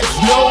 never gets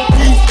no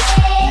peace.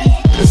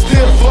 And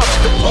still fuck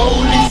the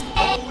police.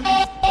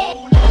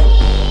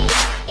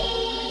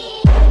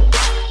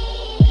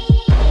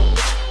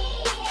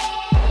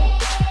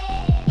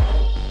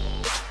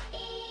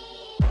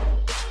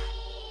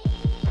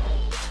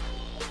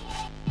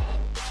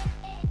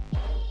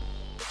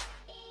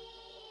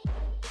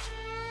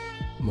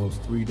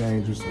 Most 3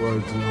 dangerous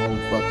words in the whole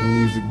fucking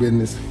music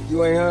business.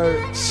 You ain't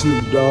heard?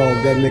 Snoop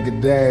Dogg, that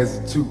nigga Daz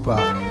and Tupac.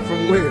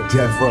 From where?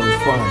 Death Row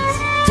Funds.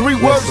 3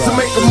 words to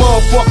make a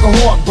motherfucking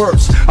heart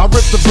burst. I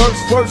rip the verse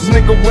first,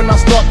 nigga, when I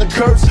start to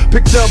curse.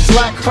 Picture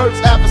black hurts,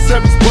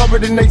 adversaries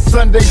buried in they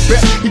Sunday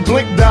bet. He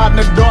blinked, died in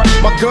the dark,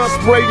 my gun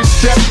sprayed his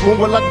chest. When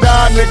will I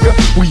die, nigga?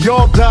 We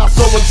all die,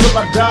 so until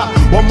I die,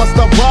 why must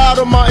I ride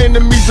on my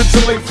enemies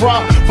until they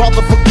fry?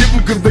 Father, forgive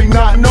them cause they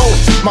not know.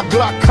 My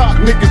Glock cock,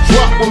 nigga,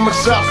 drop when my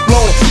shots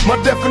flowing. My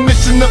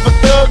definition of a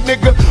thug,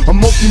 nigga, a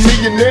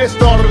multi-millionaire,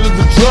 started as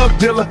a drug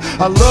dealer.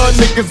 I love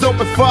niggas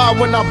open fire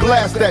when I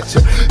blast at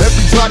you.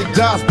 Everybody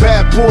dies,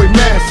 bad boy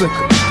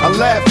massacre. I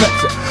laugh at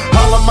you.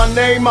 Holler my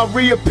name, I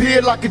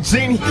reappear like a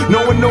genie,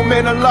 knowing no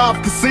man alive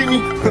can see me.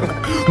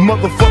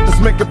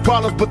 Motherfuckers making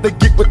problems, but they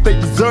get what they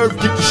deserve.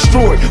 Get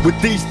destroyed with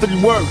these 3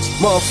 words.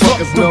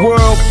 Motherfuckers, the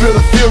world, feel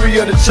the fury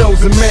of the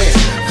chosen man.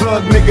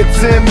 Thug nigga,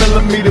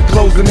 10mm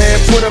closing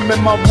hand. Put him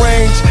in my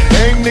range,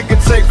 aim nigga,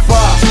 take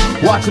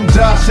 5. Watch him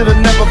die, should've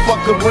never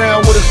fucked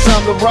around when it's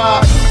time to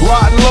ride.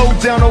 Riding low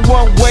down a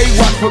one-way,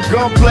 watch for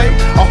gunplay.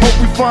 I hope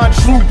we find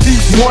true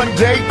peace one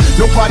day.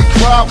 Nobody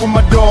cried when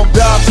my dog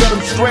died, set him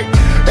straight.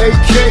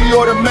 AK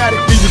automatic,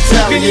 be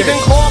retaliate. You can even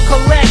call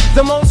collect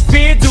the most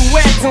feared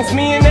duet since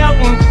me and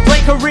Elton play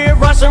career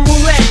Russian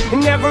roulette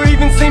and never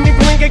even see me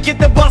blink or get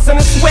the bus in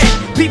a sweat.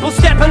 People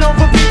stepping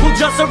over people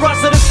just to rush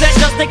to the set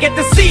just to get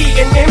to see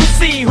an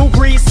MC who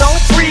breathes so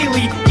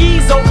freely.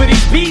 Ease over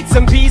these beats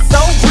and be so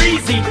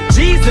breezy.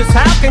 Jesus,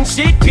 how can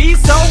shit be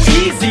so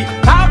easy?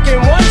 How can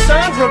one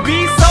Chandra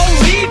be so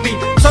leavy?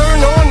 Turn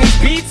on these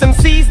beats,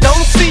 MCs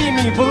don't see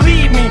me.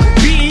 Believe me,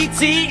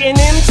 BET and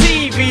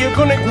MTV are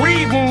gonna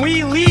grieve when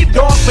we leave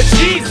dog for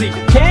cheesy.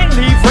 Can't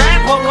leave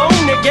rap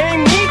alone, the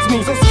game needs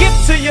me. So skip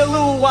to your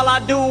loo while I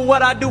do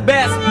what I do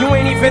best. You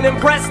ain't even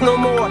impressed no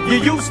more,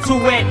 you're used to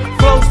it.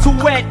 Flow's too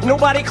wet,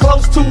 nobody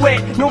close to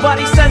it.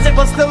 Nobody says it,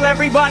 but still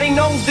everybody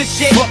knows this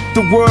shit. Fuck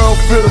the world,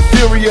 feel the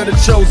fury of the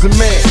chosen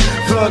man.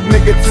 Thug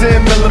nigga,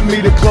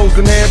 10mm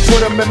closing hand.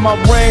 Put him in my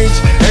range,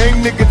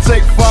 aim nigga,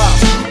 take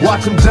 5.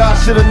 Watch him die,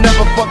 should've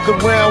never fucked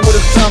around when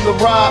it's time to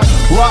ride.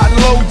 Riding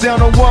low down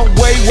a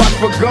one-way, watch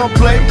for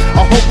gunplay.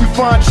 I hope we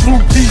find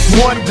true peace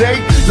one day.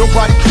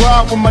 Nobody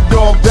cried when my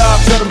dog died,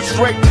 set him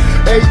straight.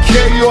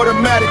 AK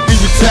automatic, be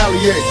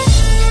retaliate.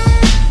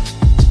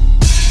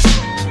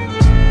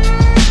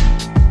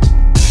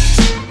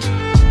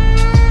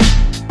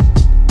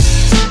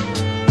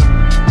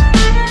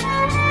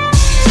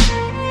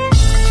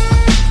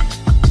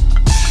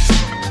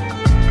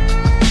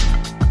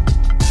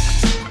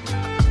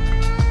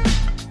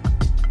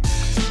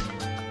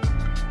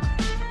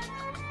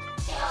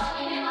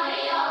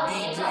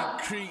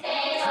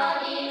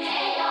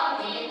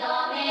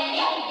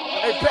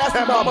 Hey, pass me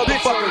my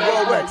motherfucking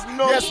Rolex.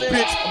 Yes,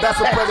 bitch, that's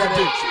a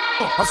president.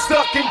 I'm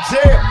stuck in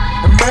jail,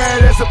 and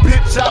mad as a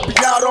bitch, I'll be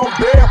out on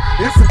bail.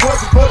 If it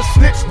wasn't for the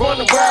snitch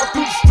running wild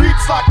through the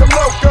streets like a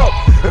loco,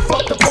 and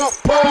fuck the punk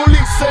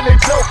police and they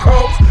joke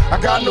hoes. I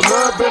got no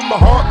love in my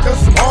heart,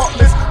 cause I'm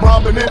heartless.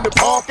 Mobbing in the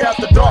park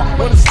after dark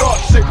when it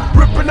starts shit.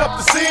 Ripping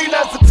up the scene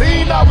as a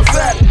teen, I was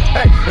at it.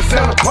 Hey, and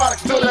selling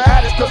products to the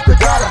addicts, cause they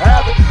gotta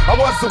have it. I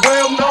was a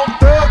well-known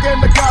thug, and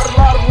I got a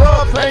lot of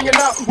love hanging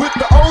out with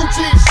the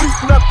OGs,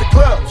 shooting up the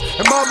clubs.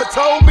 And mama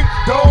told me,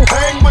 don't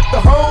hang with the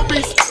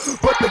homies,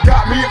 but they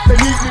got me if they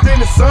need me, then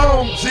it's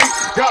on, G.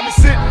 Got me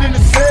sitting in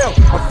the cell,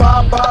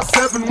 I'm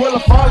 5x7, when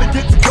I finally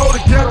get to go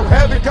to ghetto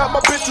heaven. Got my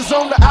bitches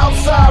on the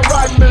outside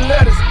writing me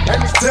letters,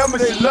 and they tell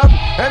me they love me,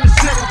 and the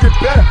shit will get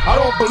better. I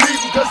don't believe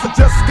them, cause I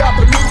just got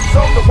the news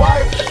on the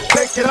wire.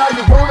 Take it how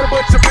you want it,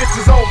 but your bitch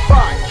is on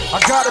fire. I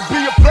gotta be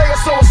a player,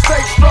 so I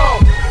stay strong,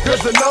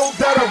 cause I know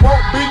that I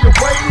won't be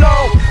away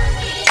long.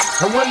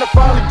 And when I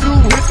finally do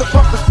hit the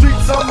fucking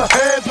streets, I'ma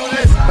handle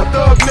this. A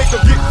thug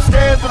nigga getting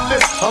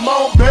scandalous, I'm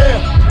on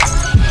bail.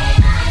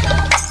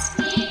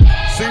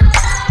 See,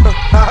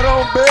 I don't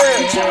on bail.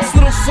 Just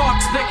little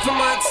fucks beg for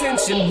my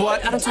attention,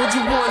 but I done told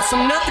you once,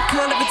 I'm not the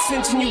kind of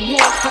attention you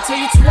want. I'll tell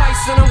you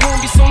twice, and I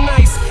won't be so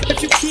nice.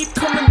 If you keep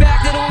coming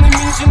back, that only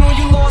means you know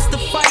you lost the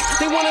fight.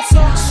 They wanna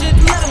talk shit,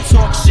 let them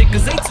talk shit,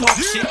 cause they talk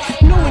shit.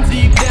 Knowing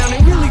deep down,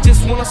 they really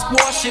just wanna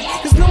squash it.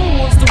 Cause no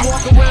one wants to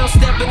walk around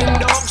stepping in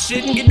dog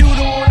shit and get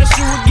doodle on the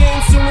shoe again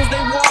soon as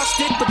they washed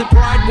it. But the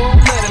pride won't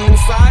let them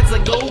inside, it's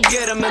like go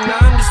get them. And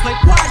I'm just like,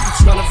 why you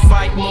tryna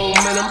fight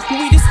momentum?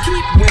 We just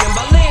keep winning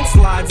by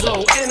landslides,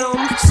 oh, and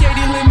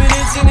shady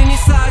limiteds in any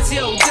size,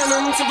 yo,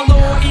 denim to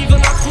below, even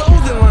our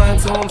clothing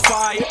lines on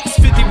fire. It's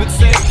 50 would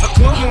say our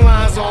clothing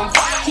lines on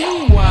fire.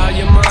 Meanwhile,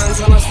 your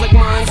mind's on us like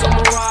mine's on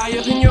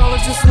Mariah, and y'all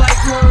are just like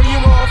her,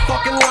 you're all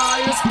fucking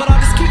liars. But I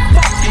just keep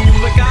fucking you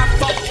like I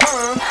fucked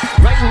her,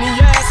 right in the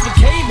ass with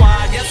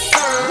KY, yes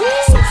sir.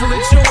 So full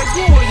of joy,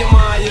 boy, am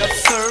I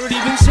absurd.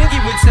 Even Chinky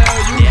would tell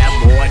you, yeah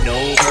boy, no.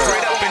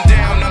 Straight up and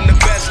down, I'm the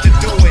best to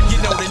do it. You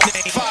know the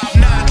name,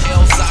 5'9",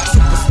 L-side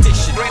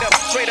superstition.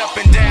 Straight up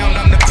and down,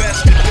 I'm the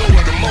best to do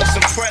it. The most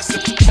impressive,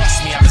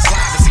 trust me, I'm as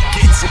live as it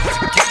gets.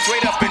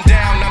 Straight up and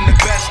down, I'm the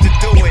best to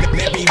do it.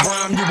 Maybe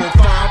rhyme, you will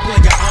find,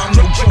 player, I'm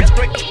no joke.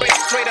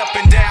 Straight up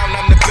and down,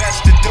 I'm the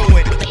best to do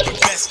it. The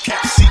best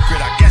kept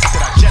secret, I guess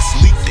that I just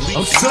leaked it.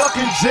 I'm stuck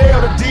in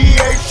jail, the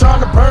DA's trying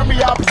to burn me,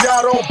 I'll be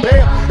out on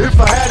bail. If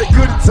I had a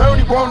good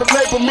attorney, wanna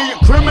label me a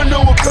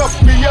criminal or cuff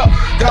me up.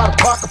 Got a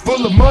pocket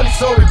full of money,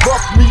 so they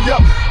rough me up.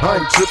 I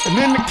ain't tripping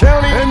in the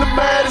county and the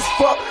mad as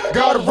fuck.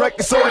 Got a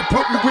record, so they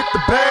put me with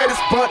the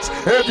baddest bunch.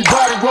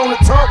 Everybody wanna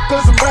talk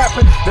cause I'm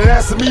rapping. They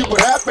asking me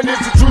what happened, is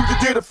it true you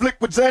did a flick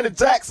with Janet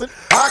Jackson?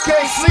 I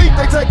can't sleep,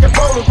 they taking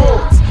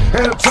Polaroids.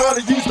 And I'm trying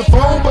to use the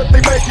phone, but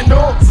they making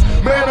noise.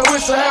 Man, I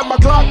wish I had my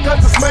Glock cause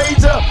it's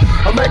major.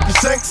 I'm making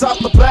shanks off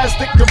the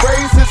plastic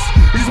erasers.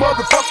 These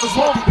motherfuckers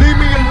won't leave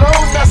me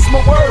alone, that's my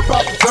word.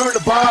 About to turn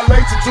a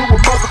violation to a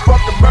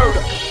motherfucking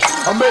murder.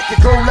 I make it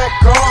go let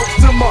calls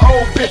to my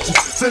old bitches,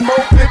 send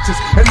more pictures,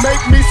 and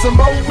make me some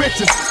more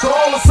bitches. So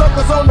all the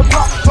suckers on the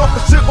block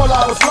talking shit while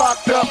I was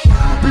locked up.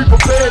 Be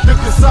prepared to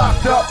get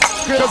socked up,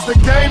 cause the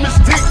game is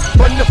deep,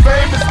 but the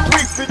fame is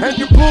brief. And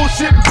you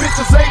bullshitting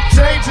bitches ain't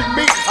changing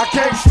me. I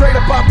came straight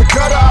up out the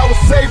gutter, I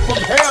was saved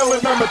from hell.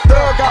 And I'm a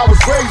thug, I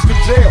was raised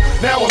in jail,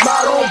 now I'm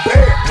out on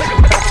bail.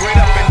 Straight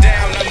up and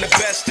down, I'm the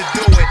best to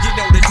do it. You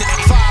know the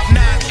name, 5'9",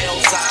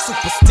 L-side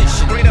superstition.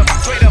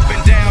 Straight up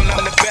and down,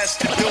 I'm the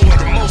best to do it.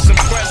 The most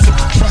impressive,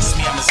 trust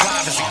me, I'm as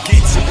live as it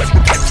gets.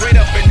 Straight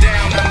up and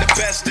down, I'm the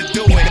best to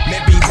do it.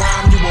 Maybe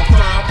rhyme, you will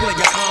find,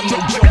 player, I'm no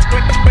joke.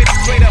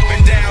 Straight up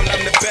and down,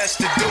 I'm the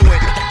best to do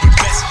it. The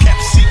best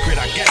kept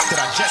secret, I guess that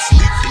I just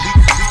leaked it.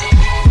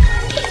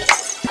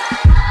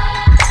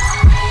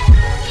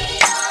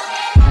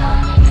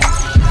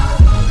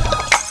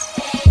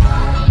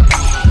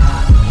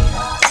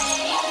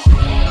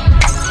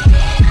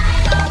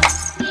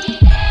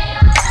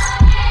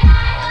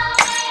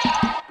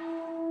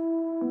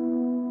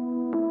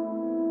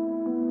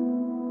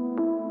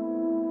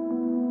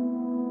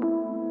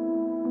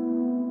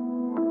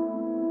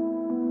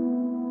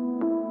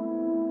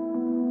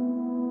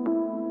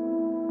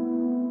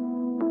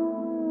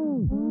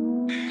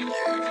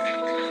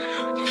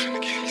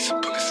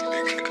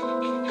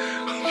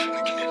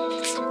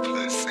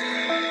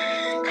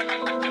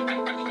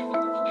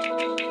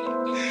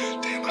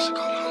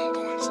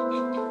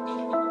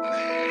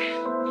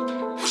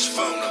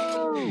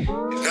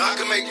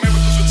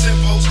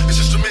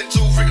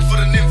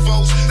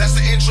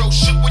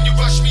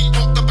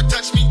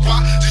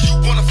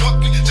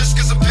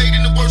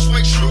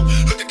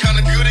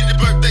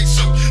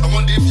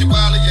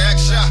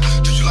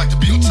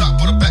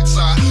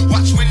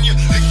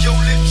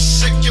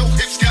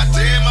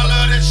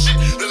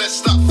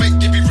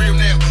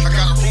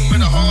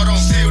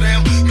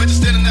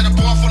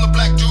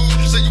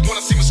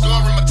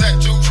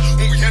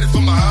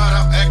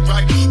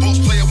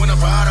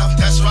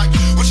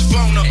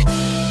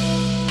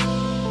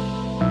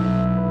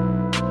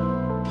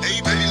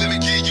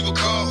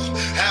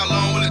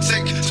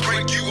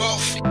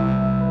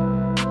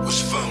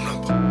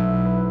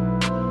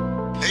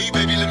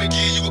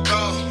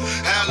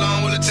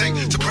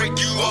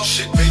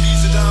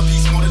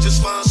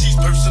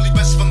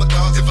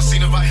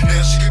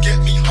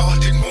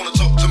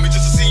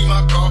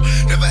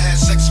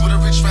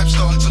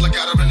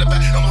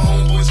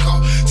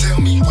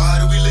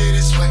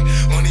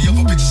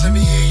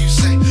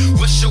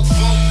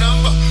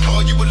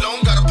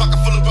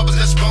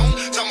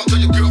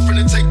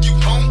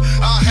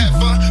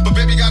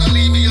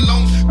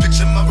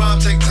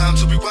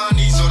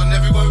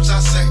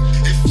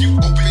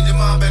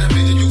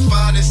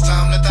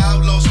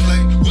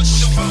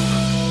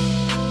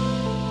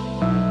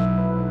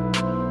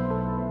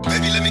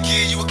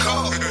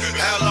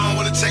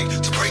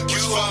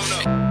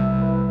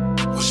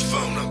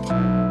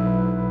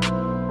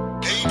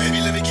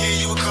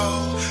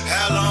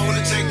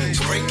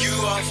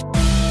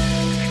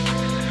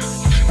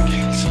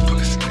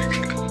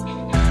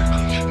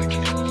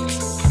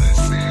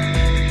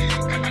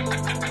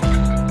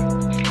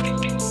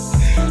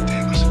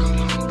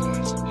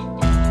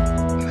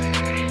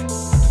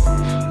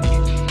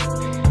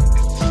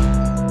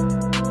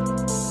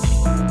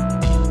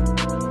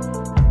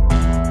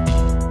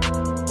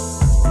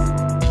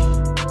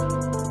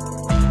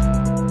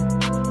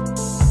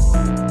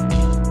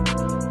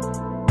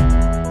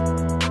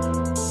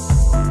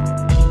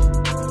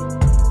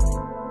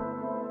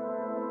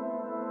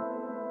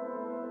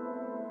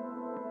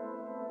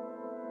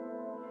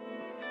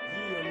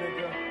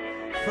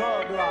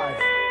 Thug life.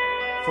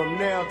 From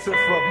now to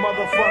for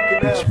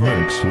motherfucking It's ever.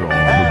 Gangster on the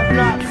Have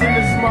nots beat. in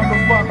this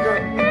motherfucker.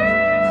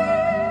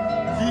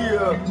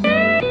 Yeah.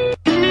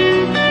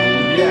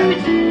 Yeah.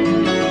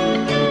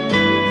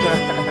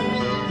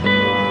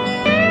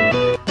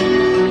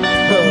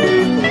 Thug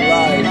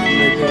life,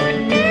 nigga.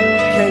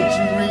 Can't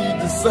you read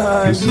the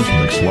signs? This is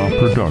Mixlaw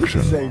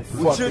Production.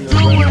 What you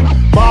doing?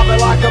 Bobbing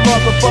like a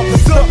motherfucker.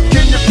 Stuck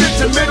in your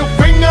picture, middle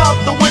finger out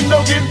the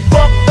window, getting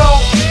fucked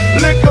off.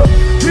 Liquor,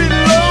 get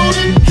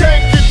loaded,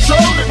 can't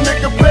control it.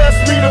 Nigga, pass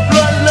me the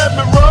blunt, let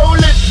me roll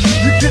it.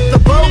 You get the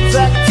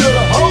Bozak to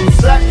the whole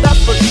sack, that's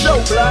for sure,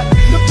 black.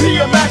 The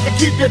PMAC can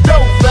keep your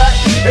dough fat.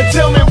 And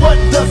tell me what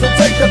does it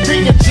take to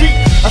be a G?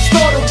 I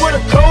started with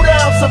a cold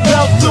ounce of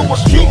health to a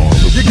key.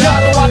 You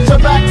gotta watch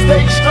your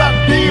backstage strap,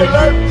 be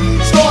alert.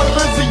 Started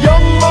as a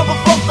young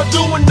motherfucker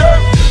doing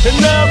dirt. And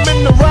now I'm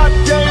in the rap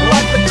game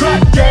like the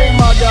crack game.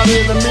 I got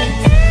enemies.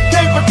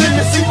 Can't pretend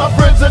to see my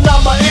friends and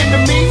not my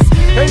enemies.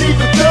 And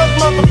even thug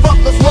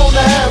motherfuckers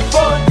wanna have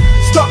fun.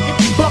 Stuck in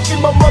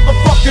bucking my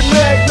motherfucking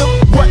magnum.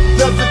 What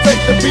does it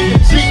take to be a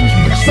G?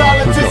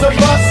 Silence is a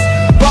must,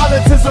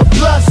 violence is a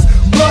plus.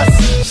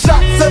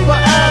 Shots at my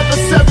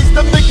adversaries,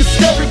 the niggas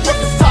scary, but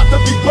it's time to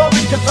be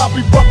buried. Cause I'll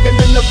be bucking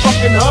in the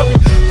fucking hurry.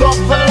 Thought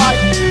for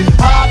life,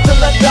 high till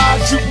I die.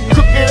 Shooting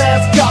crooked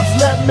ass cops,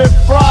 let me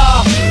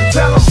fry.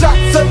 Tell 'em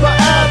shots at my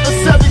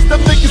adversaries, the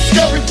niggas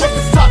scary, but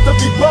it's time to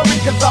be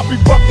buried. Cause I'll be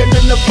bucking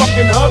in the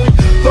fucking hurry.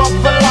 Thought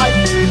for life,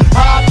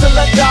 high till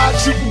I die.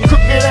 Shooting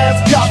crooked ass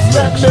cops,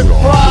 let me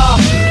fry.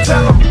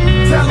 Tell 'em.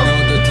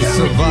 To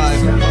survive.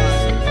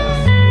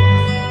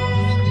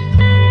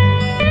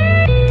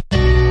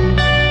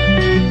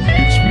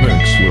 It's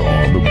Mixlaw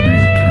on the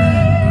beat.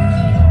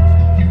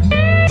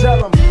 Tell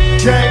 'em,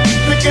 gang,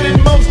 thicker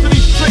than most of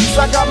these tricks.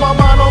 I got my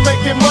mind on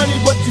making money,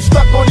 but you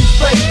stuck on these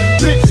fake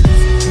bitches.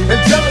 And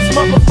jealous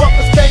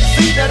motherfuckers can't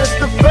see that it's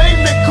the fame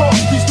that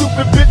cost these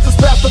stupid bitches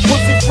past the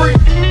pussy free.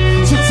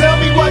 So tell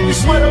me why you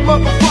sweat a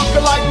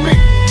motherfucker like me,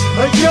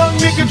 a young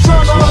nigga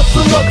trying to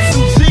hustle up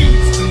some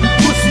G's. You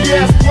pussy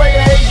ass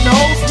player hating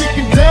hoes,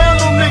 speaking down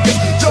on niggas,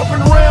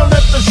 jumping around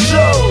at the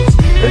shows.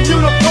 And you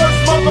the first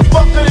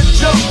motherfucker to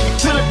jump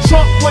to the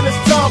trunk when it's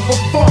time for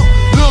funk.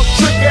 Little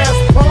trick ass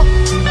punk.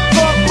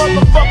 Fuck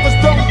motherfuckers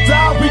don't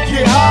die, we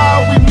get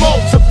high, we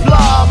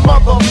multiply,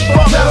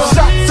 motherfuckers.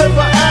 Shots at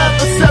my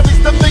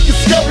adversaries, the niggas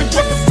scary,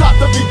 but it's time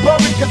to be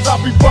buried. Cause I'll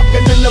be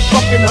bucking in the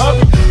fucking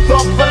hurry.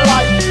 Thought for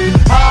life,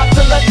 high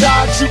till I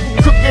die, shooting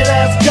crooked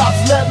ass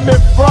cops, let me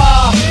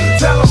fry.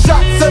 Tell 'em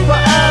shots at my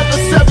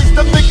adversaries,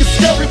 the niggas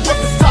scary, but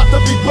it's time to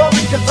be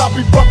buried. Cause I'll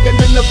be bucking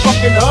in the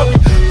fucking hurry.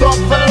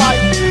 Thought for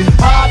life,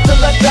 high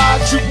till I die,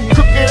 shooting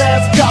crooked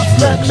ass cops,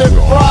 let me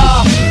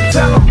fry.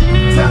 Tell 'em,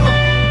 tell 'em,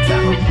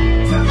 tell 'em,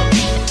 tell 'em.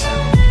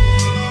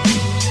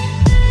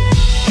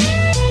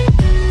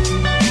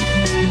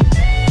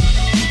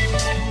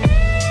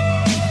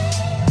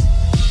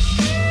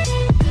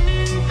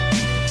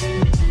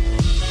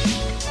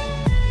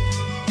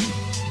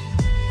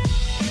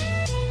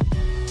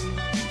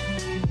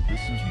 This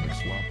is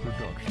Mixlaw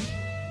Production.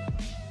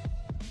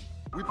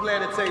 We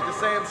plan to take the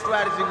same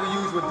strategy we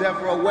use with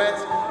Death Row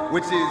West,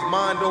 which is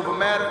mind over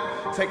matter,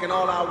 taking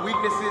all our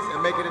weaknesses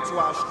and making it to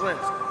our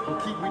strengths.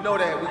 We know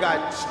that we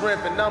got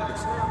strength in numbers.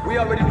 We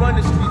already run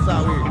the streets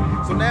out here.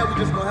 So now we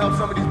just gonna help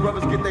some of these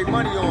brothers get their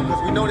money on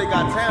because we know they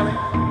got talent.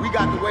 We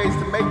got the ways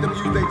to make them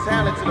use their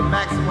talent to the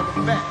maximum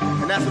effect.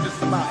 And that's what this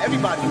is about.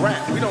 Everybody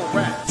rap, we don't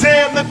rap.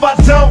 Damn if I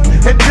don't,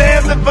 and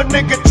damn if a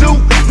nigga do.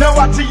 Now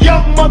watch a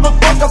young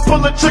motherfucker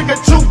pull a trigger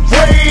to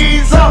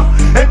raise up.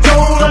 And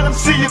don't let him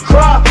see you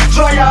cry.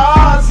 Dry your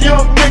eyes,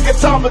 young nigga,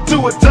 time to do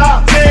or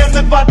die. Damn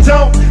if I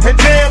don't, and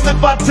damn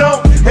if I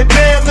don't, and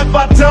damn if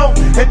I don't,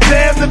 and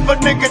damn if a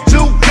nigga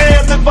do.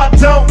 Damn if I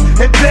don't,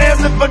 and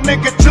damn if a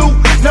nigga do.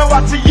 Now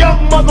watch a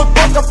young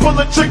motherfucker pull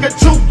a trigger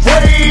to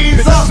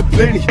raise up.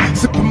 Plenty,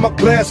 sipping my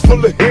glass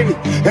full of Henny.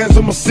 Hands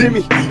on my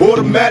semi,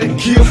 automatic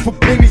kill for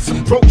pennies.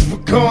 Approach for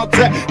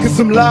contact, cause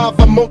I'm live,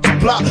 I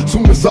multiply.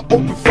 Soon as I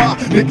open fire,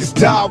 niggas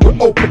die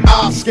with open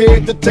eyes.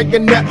 Scared to take a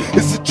nap,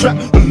 it's a trap.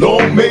 A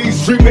long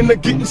maze, dreaming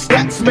of getting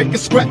stacks. Make it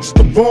scratch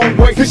the wrong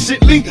way.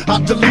 Efficiently,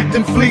 I delete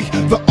and flee.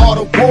 The art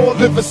of war,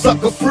 living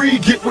sucker free,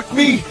 get with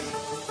me.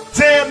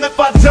 Damn if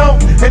I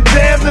don't, and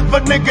damn if a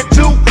nigga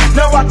do.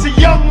 Now watch a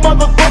young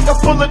motherfucker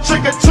pull a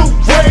trigger to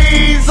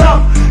raise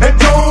up. And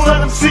don't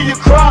let him see you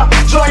cry.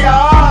 Dry your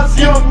eyes,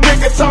 young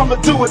nigga, time to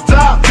do or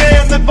die.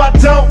 Damn if I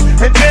don't,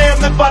 and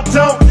damn if I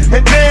don't,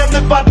 and damn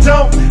if I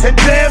don't, and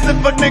damn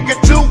if a nigga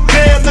do.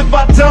 Damn if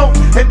I don't,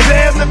 and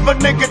damn if a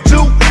nigga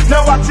do.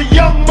 Now watch a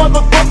young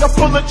motherfucker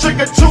pull a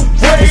trigger to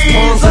raise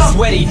Palms up. are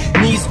sweaty,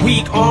 knees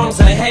weak,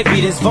 arms are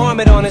heavy. There's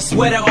vomit on his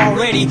sweater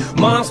already.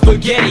 Mom's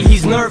spaghetti,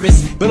 he's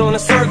nervous, but on the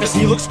surface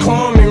he looks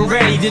calm and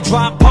ready to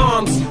drop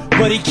bombs.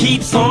 But he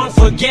keeps on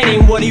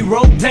forgetting what he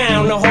wrote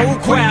down. The whole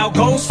crowd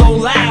goes so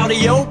loud,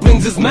 he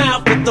opens his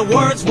mouth, but the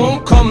words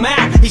won't come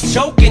out. He's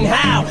choking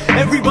how?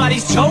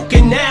 Everybody's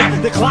choking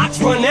now. The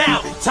clock's run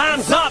out,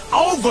 time's up,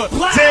 over.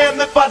 Blah.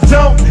 Damn if I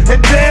don't,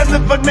 and damn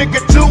if a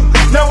nigga do.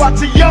 Now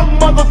watch a young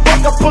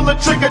motherfucker pull a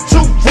trigger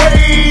 2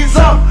 ways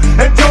up.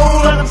 And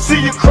don't let them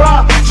see you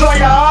cry. Dry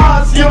your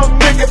eyes, young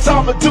nigga,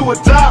 time to do or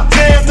die.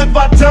 Damn if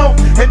I don't,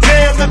 and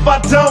damn if I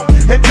don't,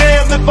 and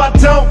damn if I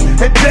don't,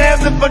 and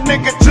damn if a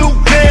nigga do.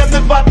 Damn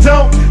if I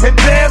don't, and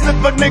damn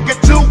if a nigga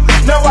do.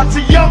 Now watch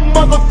a young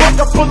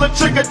motherfucker pull a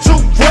trigger 2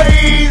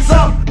 ways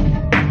up.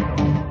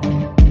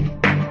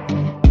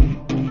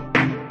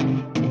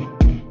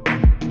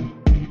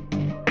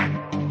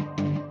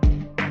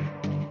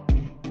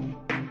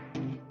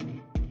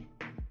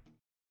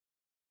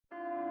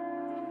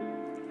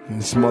 In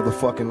this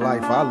motherfucking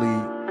life I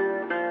lead,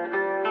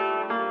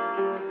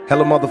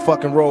 hella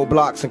motherfucking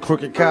roadblocks and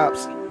crooked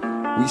cops,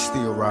 we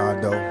still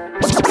ride though.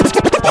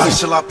 Why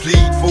shall I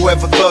plead?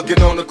 Forever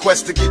thugging on a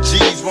quest to get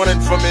G's, running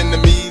from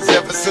enemies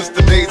ever since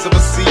the days of a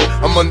sea.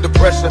 I'm under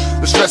pressure,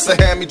 the stress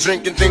I had me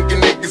drinking,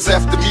 thinking niggas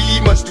after me.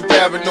 Much too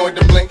paranoid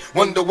to blink,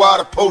 wonder why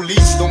the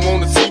police don't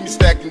wanna see me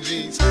stacking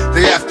G's.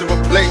 They after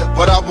a player,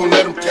 but I won't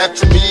let them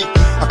capture me.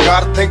 I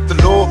gotta thank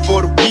the Lord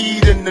for the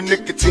weed and the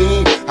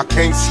nicotine. I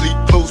can't sleep,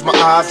 close my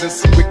eyes and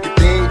see wicked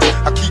things.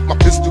 I keep my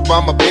pistol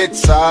by my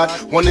bedside,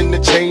 one in the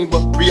chamber,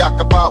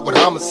 preoccupied with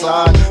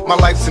homicide. My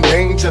life's in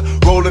danger,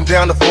 rolling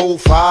down the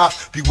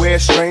 4-5. Beware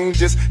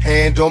strangers,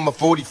 hand on my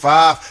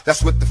 45.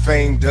 That's what the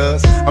fame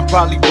does. I'm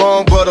probably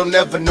wrong, but I'll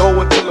never know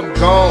until I'm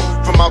gone.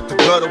 From out the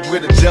gutter where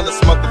the jealous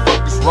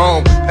motherfuckers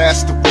roam.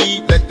 Pass the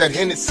weed, let that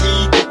Hennessy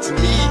get to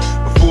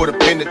me before the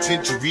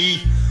penitentiary.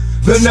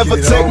 They'll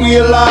never take me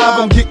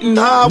alive, I'm getting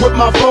high with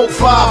my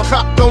 4-5.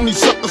 Cocked on these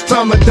suckers,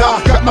 time to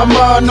die. Got my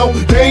mind on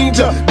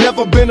danger,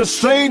 never been a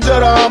stranger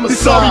to homicide. These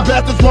sorry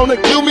bastards wanna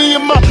kill me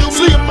in my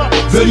sleep.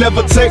 They'll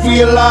never take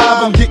me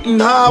alive, I'm getting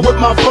high with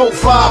my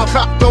 4-5.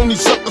 Cocked on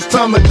these suckers,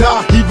 time to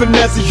die. Even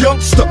as a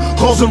youngster,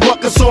 causing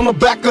ruckus on the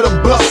back of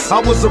the bus.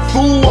 I was a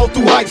fool all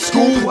through high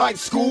school.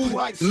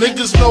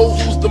 Niggas know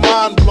who's the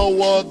mind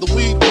blower, the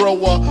weed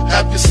grower.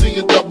 Have you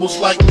seen doubles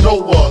like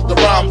Noah, the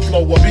rhyme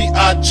flower,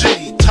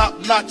 B.I.G. Top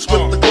notch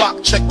with the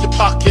Glock, check your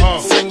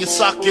pockets and your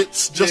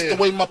sockets. Just the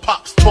way my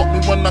pops taught me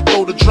when I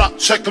go to drop,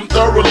 check them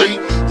thoroughly.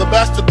 The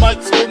bastard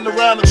might spin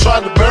around and try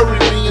to bury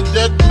me, and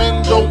dead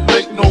men don't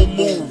make no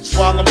moves.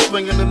 While I'm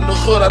slinging in the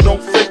hood, I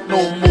don't fake no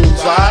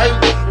moves, alright?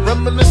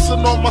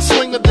 Reminiscing on my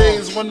swinger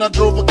days when I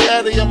drove a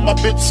caddy and my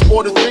bitch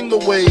sported finger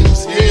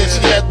waves. Yeah,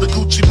 she had the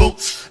Gucci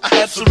boots, I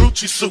had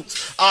Cerrucci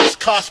suits.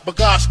 Oshkosh,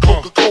 Bagash,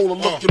 Coca-Cola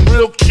looking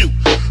real cute.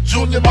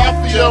 Junior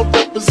Mafia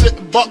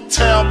representing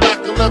Bucktown, Mac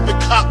 11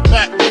 cop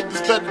back,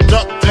 niggas better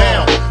duck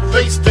down.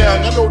 Face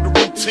down, I know the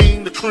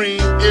routine, the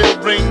cream,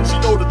 earrings, you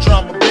know the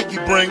drama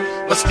Biggie bring.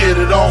 Let's get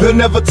it on. They'll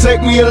never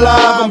take me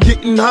alive, I'm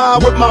getting high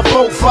with my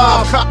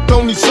 4-5. Cocked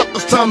on these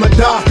suckers, time to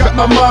die. Got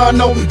my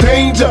mind on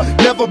danger,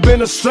 never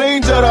been a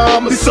stranger to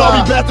homicide. These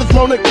sorry bastards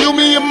wanna kill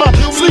me in my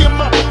sleep.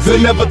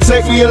 They'll never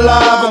take me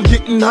alive, I'm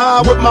getting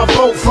high with my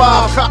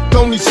 4-5. Cocked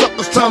on these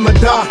suckers, time to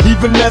die.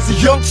 Even as a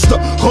youngster,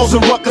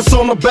 causing ruckus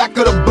on the back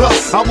of the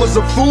bus. I was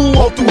a fool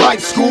all through high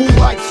school.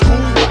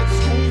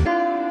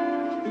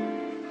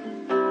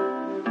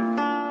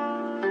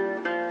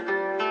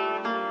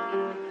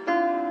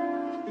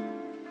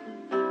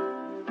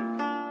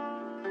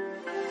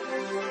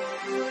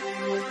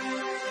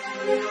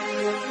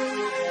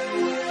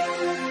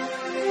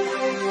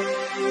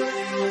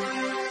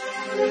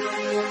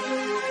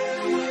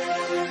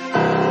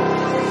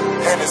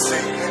 Hennessy.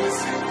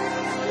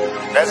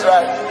 That's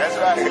right.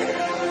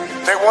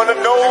 They wanna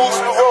know who's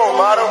the role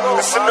model.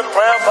 It's in the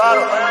brown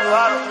bottle.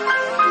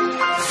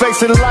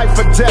 Facing life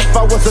or death,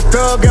 I was a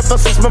thug ever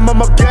since my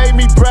mama gave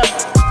me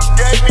breath.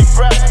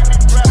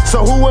 So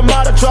who am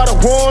I to try to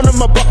warn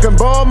them? I buck and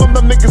bomb them,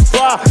 the niggas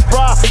fry.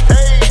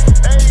 Hey,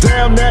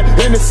 damn that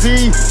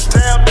Hennessy.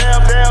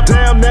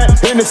 Damn that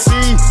Hennessy.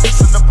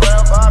 It's in the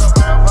brown bottle.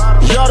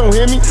 Y'all don't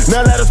hear me?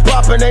 Now that it's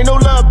poppin', ain't no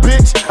love,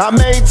 bitch. I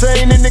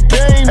maintain in the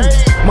game.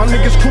 My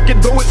niggas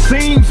crooked though it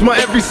seems. My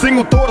every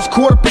single thought is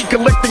caught up in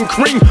collecting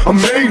cream. I'm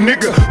made,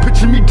 nigga.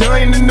 Picture me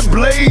dying in the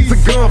blaze. A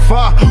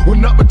gunfire will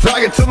not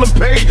retire till I'm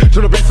paid.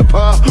 Turn the bass up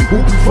high.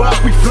 Whoop we vibe,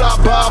 we fly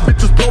by.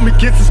 Bitches blow me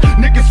kisses.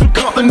 Niggas from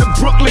Compton to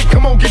Brooklyn.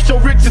 Come on, get your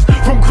riches.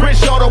 From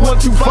Crenshaw to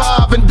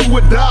 125 and do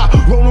or die.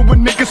 Rolling with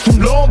niggas from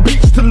Long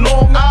Beach to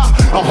Long Island.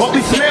 I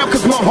hardly smell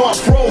cause my heart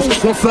froze.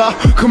 Once I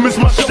commence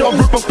my show, I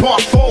rip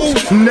apart foes.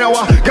 Now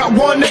I got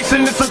one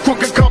nation, it's a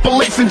crooked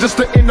compilation just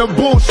to end the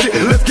bullshit.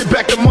 Let's get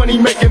back to money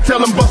making,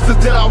 tell them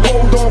busters that I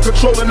rolled on,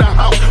 controlling the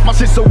house. My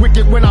shit so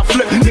wicked when I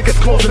flip,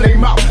 niggas closing their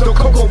mouth. The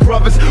Coco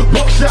Brothers,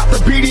 Buckshot,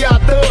 the BDI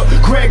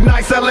Thug, Greg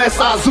Nice,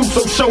 LSI Zoo,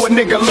 so show a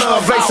nigga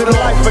love. Racing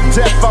life or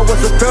death, I was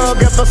a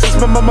thug ever since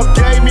my mama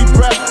gave me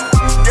breath.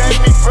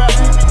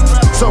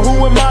 So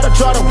who am I to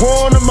try to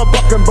warn them? I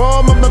buck and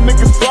bomb them, the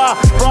niggas fry.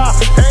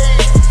 Hey,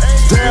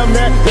 damn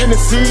that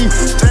Hennessy.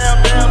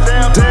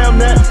 Damn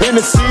that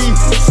Hennessy.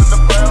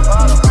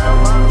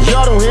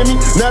 Y'all don't hear me?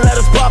 Now that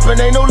it's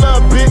poppin', ain't no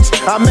love, bitch.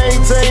 I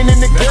maintain in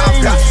the game.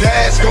 I got to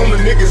ask on the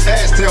niggas'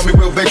 ass, tell me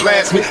will they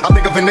blast me? I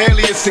think of an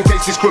alias in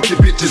case these crooked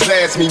bitches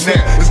ask me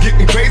now. It's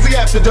getting crazy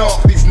after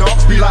dark. These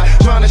knocks be like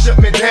trying to shut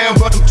me down,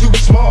 but I'm too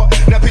smart.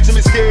 Now picture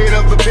me scared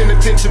of a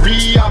penitentiary.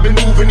 penitentiary. I've been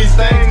moving these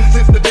things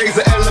since the days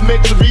of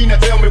elementary. Now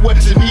tell me what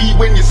you need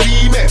when you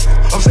see me.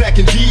 I'm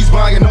stacking G's,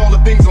 buying all the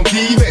things on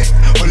TV.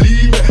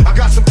 Believe me, I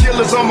got some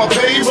killers on my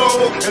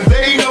payroll, and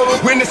they know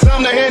when it's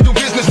time to handle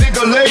business,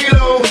 nigga, lay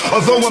low.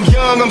 Although I'm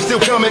young, I'm still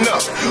coming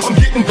up. I'm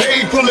getting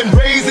paid, pulling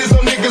raises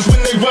on niggas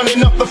when they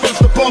running up. The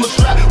first to pull the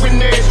strap when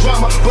there's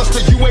drama.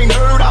 Buster, you ain't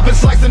heard, I've been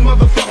slicing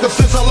motherfuckers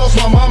since I lost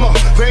my mama.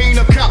 They ain't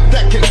a cop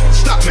that can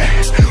stop me.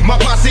 My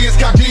posse is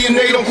got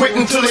DNA, don't quit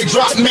until they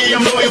drop me.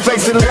 I'm loyal,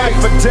 facing life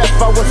or death.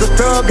 I was a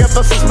thug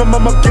ever since my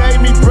mama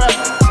gave me breath.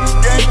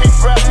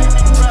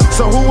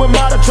 So who am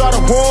I to try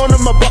to warn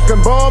them? A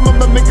fucking bomb,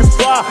 I'ma make it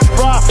fly.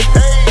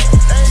 Hey,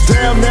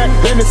 damn that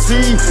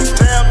Hennessy.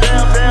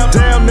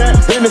 Damn that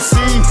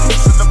Hennessy.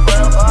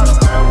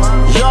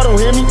 Y'all don't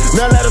hear me?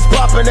 Now let us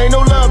pop it, ain't no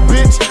love,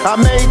 bitch. I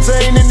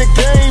maintain in the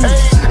game.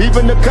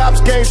 Even the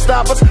cops can't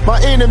stop us.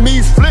 My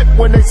enemies flip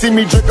when they see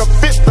me drink a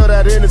fifth of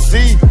that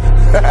Hennessy.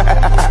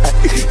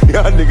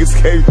 Y'all niggas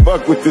can't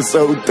fuck with this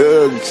old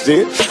thug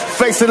shit.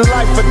 Facing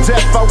life or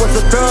death, I was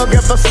a thug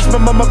ever since my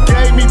mama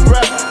gave me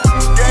breath.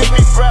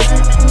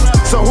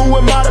 So who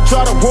am I to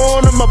try to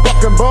warn them? A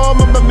fucking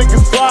bomb, I'ma make it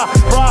fly.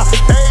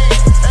 Hey,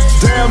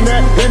 damn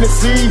that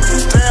Hennessy.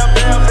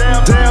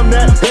 Damn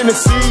that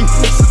Hennessy.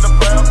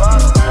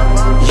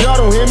 Y'all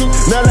don't hear me?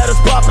 Now let us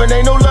pop it,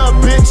 ain't no love,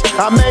 bitch.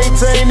 I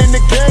maintain in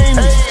the game.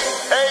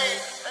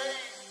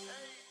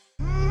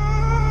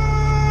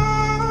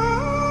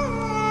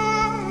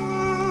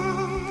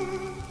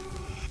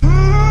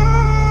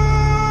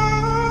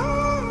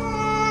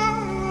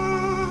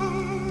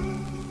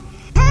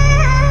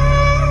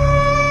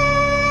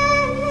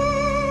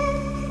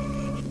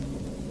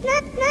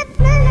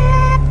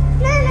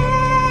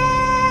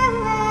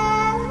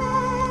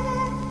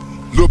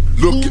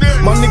 Look,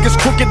 my niggas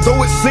crooked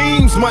though it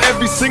seems. My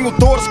every single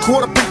thought is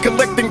caught up in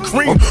collecting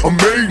cream. I'm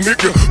made,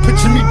 nigga.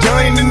 Picture me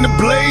dying in the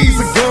blaze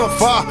of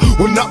gunfire.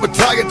 Will not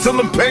retire till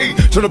I'm paid.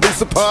 Tryna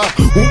base a pie.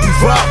 When we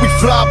ride, we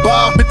fly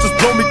by. Bitches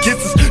blow me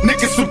kisses.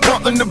 Niggas from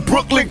Compton to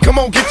Brooklyn, come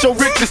on, get your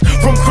riches.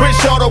 From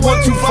Crenshaw to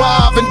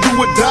 125 and do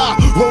or die.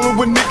 Rolling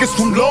with niggas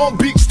from Long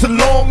Beach to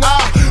Long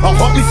Island. I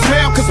hardly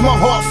smile cause my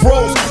heart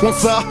froze.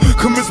 Once I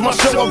commence my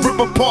show, I rip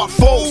apart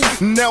foes.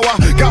 Now I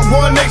got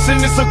one nation,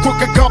 it's a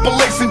crooked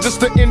compilation just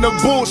to end the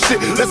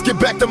bullshit. Let's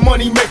get back to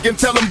money making.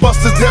 Tell them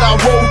busters that I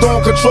rolled on,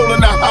 controlling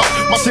the house.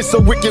 My shit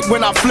so wicked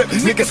when I flip,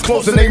 niggas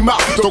closing their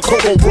mouth. The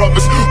Coco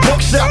Brothers,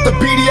 Buckshot, the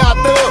BDI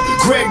Thug,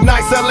 Greg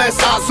Nice,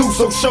 LS Azu,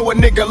 so show a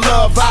nigga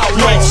love out.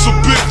 Life's a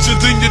bitch and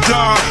then you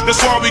die.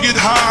 That's why we get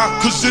high,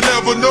 cause you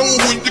never know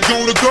when you're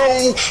gonna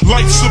go.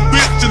 Life's a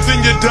bitch and then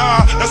you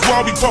die. That's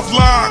why we puff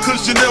lie,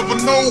 cause you never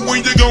know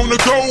when you're gonna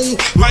go.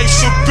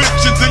 Life's a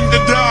bitch and then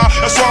you die.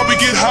 That's why we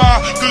get high,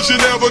 cause you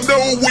never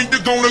know when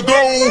you're gonna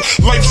go.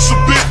 Life's a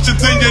bitch and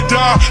then you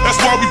die. That's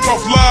why we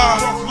puff lie.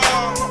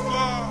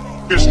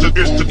 It's the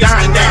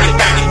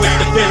Daddy with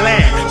the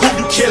villain. Who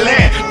you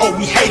killin'? Oh,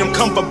 we hate him.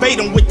 Come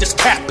verbatim with this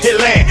cat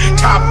pillin'.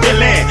 Top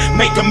villain,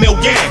 make $1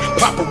 million.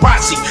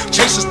 Paparazzi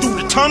chase us through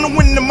the tunnel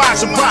in the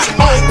Maserati.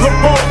 On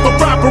parole for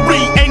robbery,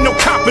 ain't no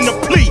copping a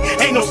plea,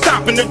 ain't no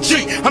stopping a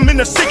G. I'm in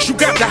the 6, you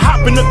got to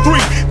hop in the 3.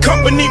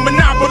 Company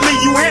monopoly,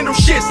 you handle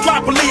shit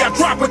sloppily. I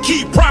drop a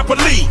key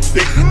properly.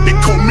 They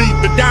call me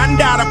the Don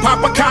Dada,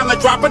 pop a collar,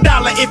 drop $1.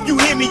 If you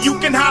hear me, you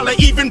can holler.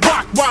 Even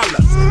Rockwaller,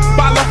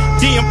 Bala,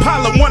 the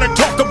Impala wanna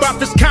talk about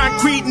this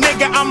concrete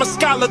nigga. I'm a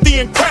scholar, the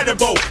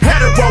incredible,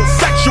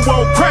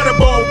 heterosexual,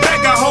 credible,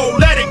 beggar hoe,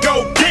 let it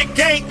go. Dick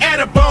ain't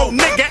edible,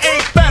 nigga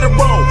ain't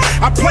federal.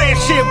 I plan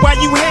shit while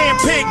you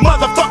handpick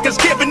motherfuckers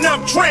giving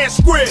up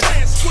transcripts.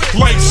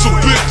 Life's a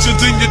bitch and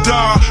then you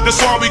die. That's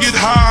why we get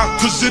high,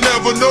 cause you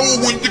never know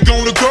when you're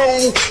gonna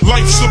go.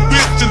 Life's a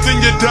bitch and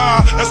then you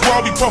die. That's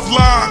why we puff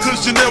lie,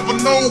 cause you never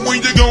know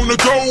when you're gonna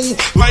go.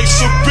 Life's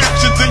a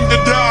bitch and then you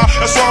die.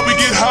 That's why we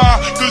get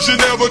high, cause you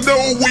never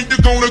know when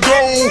you're gonna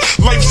go.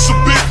 Life's a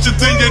bitch and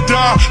then you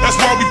die. That's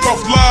why we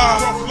puff lie.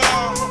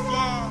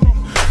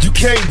 You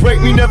can't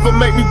break me, never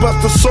make me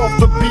bust a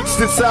softer beats.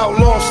 This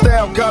outlaw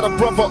style got a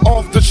brother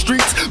off the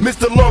streets.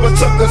 Mr. Lawrence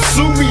Tucker,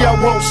 sue me, I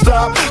won't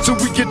stop till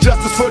we get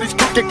justice for these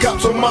crooked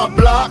cops on my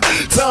block.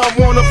 Time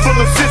Warner full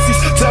of sissies,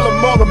 tell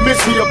them all to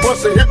miss me. A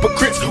bunch of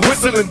hypocrites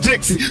whistling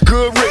Dixie.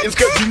 Good riddance,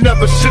 cause you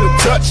never should've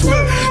touched me.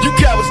 You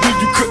cowards knew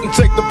you couldn't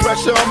take the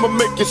pressure, I'ma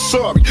make you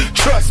sorry.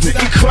 Trust me,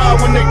 and cry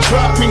when they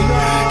drop me.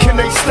 Can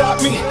they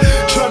stop me?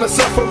 Trying to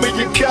sell for $1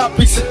 million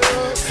copies.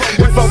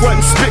 If I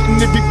wasn't spitting,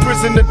 it'd be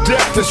prison to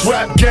death. This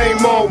rap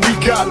game all we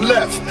got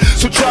left.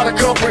 So try to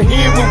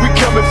comprehend where we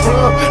coming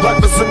from.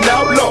 Life is an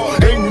outlaw,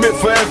 ain't meant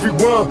for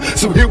everyone.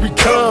 So here we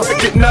come,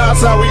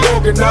 recognize how we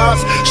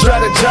organize,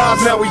 strategize,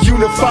 now we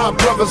unify,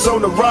 brothers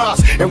on the rise,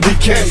 and we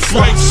can't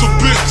stop. Life's a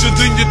bitch and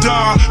then you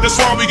die. That's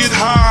why we get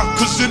high,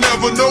 cause you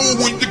never know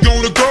when you're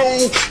gonna go.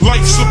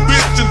 Life's a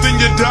bitch and then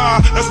you die.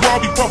 That's why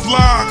we puff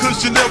lie,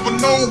 cause you never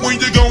know when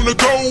you're gonna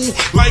go.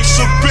 Life's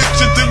a bitch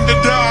and then you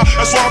die.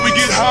 That's why we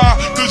get high,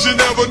 cause you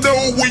never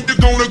know when you're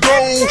gonna go.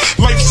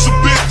 Life's a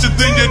bitch and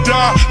then you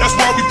die. That's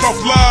why we puff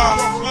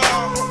lie.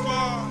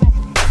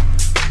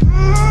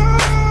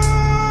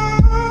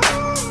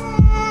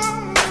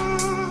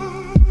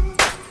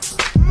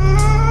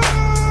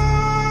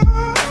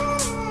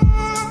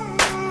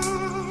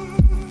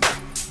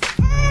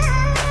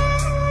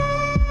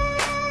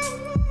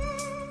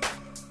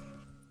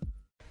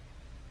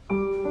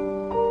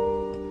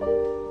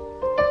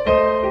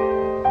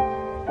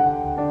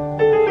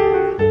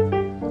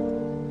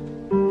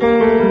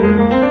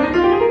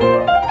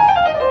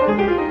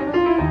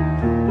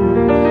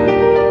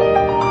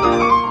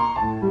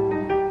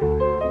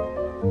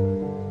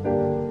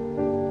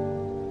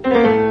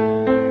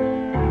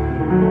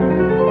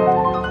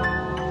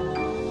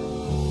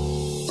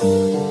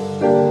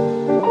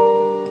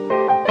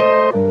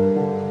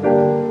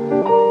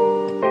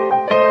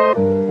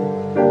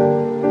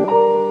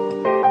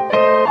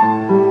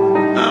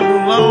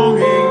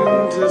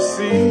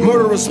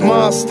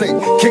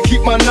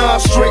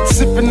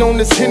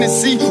 this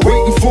Hennessy,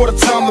 waiting for the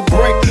time to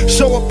break.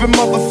 Show up and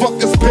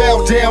motherfuckers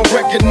bow down,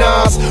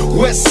 recognize.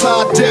 West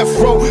Side Death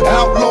Row,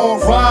 outlaw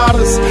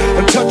riders,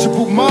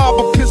 untouchable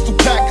mob of pistol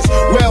packers,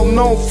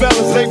 well-known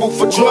fellas labeled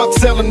for drug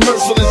selling,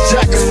 merciless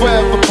jackets.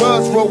 Forever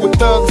buzz roll with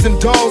thugs and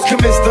dogs,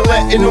 commence to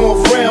letting off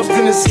rounds,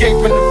 then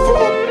escaping the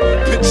fog.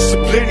 Pictures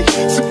of plenty,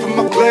 sipping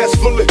my glass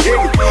full of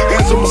Henny.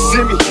 Hands on my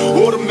semi,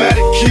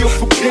 automatic kill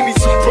for pennies.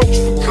 Approach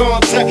for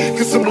contact,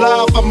 cause I'm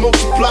live, I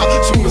multiply.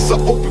 Soon as I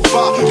open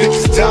fire,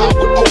 niggas die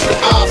with open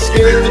eyes.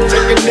 Scared to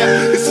take a nap,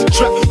 it's a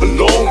trap, a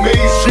long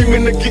maze.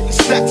 Dreaming of getting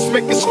stacks,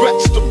 making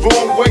scratch the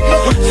wrong way.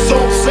 What the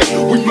song say?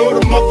 We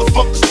murder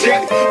motherfuckers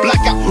daily.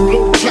 Blackout,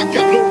 low track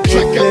out, low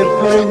track out,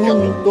 low track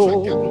out,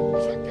 low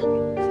track out.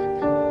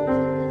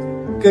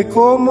 Que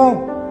cómo,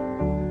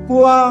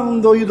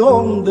 cuándo y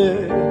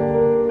dónde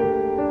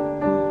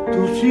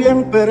tú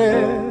siempre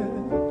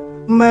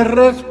me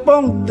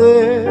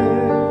respondes.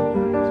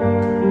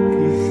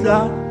 Quizá,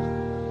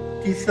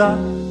 quizá,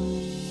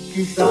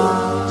 quizá.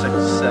 Check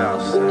this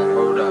out,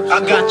 hold up. I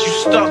got you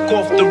stuck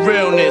off the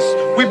realness.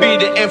 We be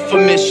the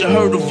infamous, you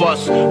heard of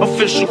us.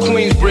 Official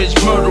Queensbridge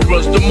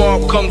murderers. The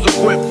mob comes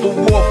equipped for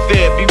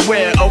warfare.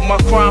 Beware of my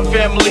crime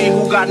family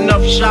who got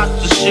enough shots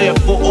to share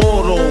for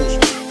all those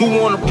who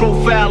wanna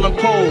profile and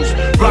pose.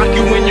 Rock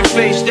you in your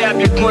face, stab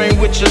your brain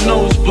with your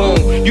nose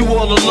bone. You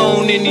all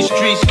alone in these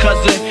streets,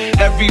 cousin.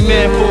 Every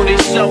man for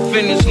theyself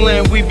in this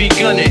land, we be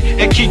gunning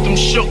and keep them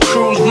shook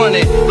crews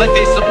running like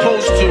they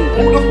supposed to.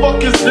 Who the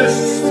fuck is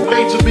this?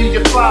 Major me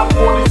at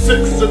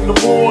 5:46 in the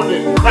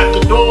morning, crack a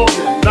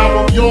dawning, now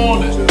I'm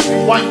yawning.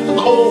 Wipe the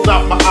coals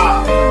out my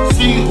eye.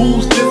 See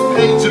who's this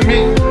paging me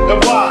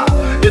and why?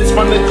 It's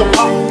my nigga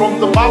Pop from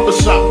the barber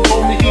shop.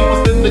 Told me he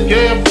was in the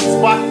gambling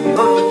spot.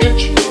 Heard the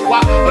intricate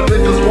plot. The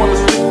niggas wanna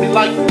stick me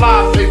like fly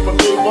paper,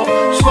 paper.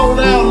 Slow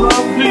down,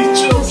 love, please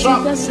chill,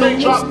 drop, stay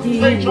drop,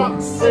 stay drop,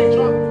 stay drop, stay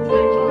drop.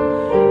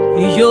 Y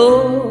yo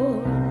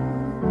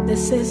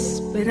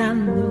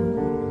desesperando.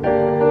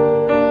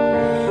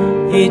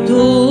 Y tú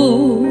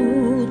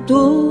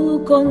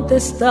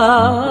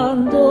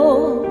contestando.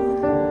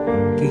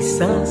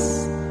 Quizás,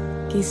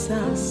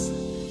 quizás,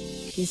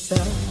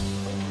 quizás.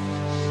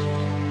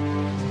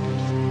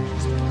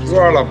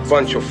 You're all a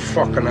bunch of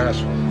fucking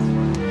assholes.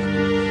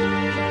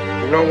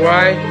 You know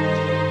why?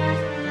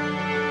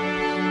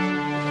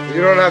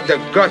 You don't have the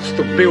guts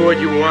to be what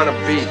you want to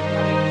be.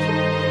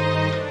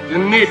 You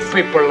need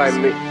people like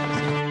me.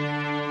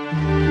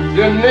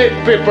 You need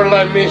people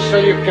like me so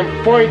you can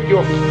point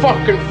your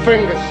fucking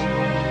fingers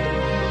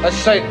and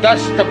say,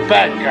 that's the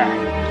bad guy.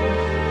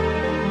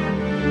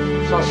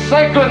 So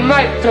say good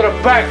night to the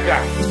bad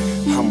guy.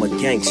 I'm a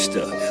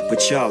gangster,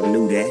 but y'all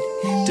knew that.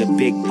 The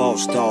big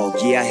boss dog,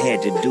 yeah, I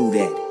had to do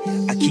that.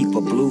 I keep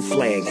a blue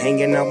flag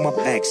hanging out my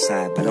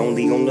backside, but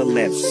only on the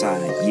left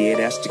side. Yeah,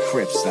 that's the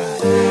crib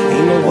side.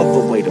 Ain't no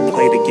other way to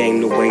play the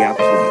game the way I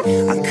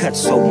play. I cut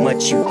so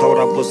much you thought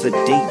I was a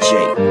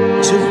DJ.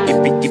 2, if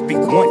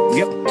 1,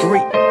 yep,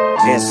 3.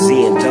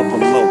 SC and double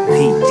OP,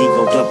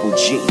 D-O double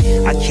G.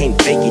 I can't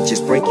fake it,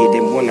 just break it.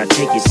 And when I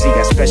take it, see,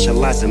 I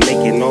specialize in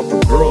making all the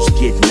girls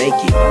get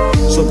naked.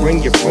 So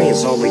bring your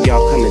friends, all of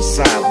y'all come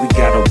inside. We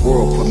got a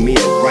world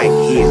premiere right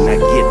here, now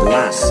get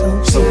lost.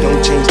 So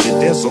don't change the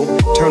diesel,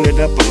 turn it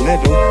up a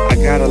little. I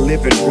got a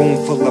living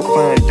room full of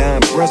fine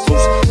dime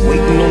bristles,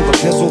 waiting on the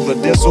pistol, the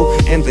diesel,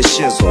 and the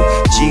shizzle.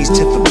 G's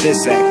to the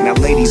bizac, now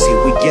ladies,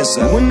 here we get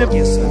some.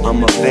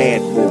 I'm a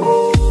bad boy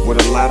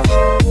with a lot of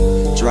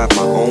drive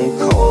my own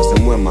cars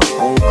and wear my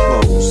own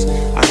clothes.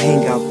 I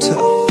hang out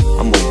tough,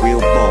 I'm a real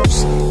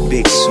boss.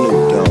 Big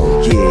Snoop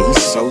Dogg, yeah,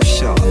 he's so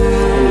sharp.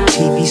 On the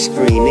TV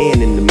screen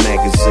and in the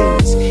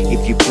magazines.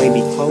 If you play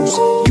me close,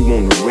 you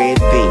want a red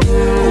beam.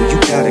 Oh, you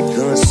got a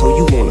gun, so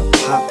you wanna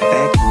pop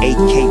back?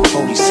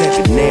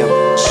 AK-47 now,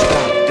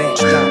 stop that,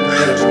 stop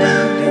that, stop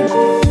that.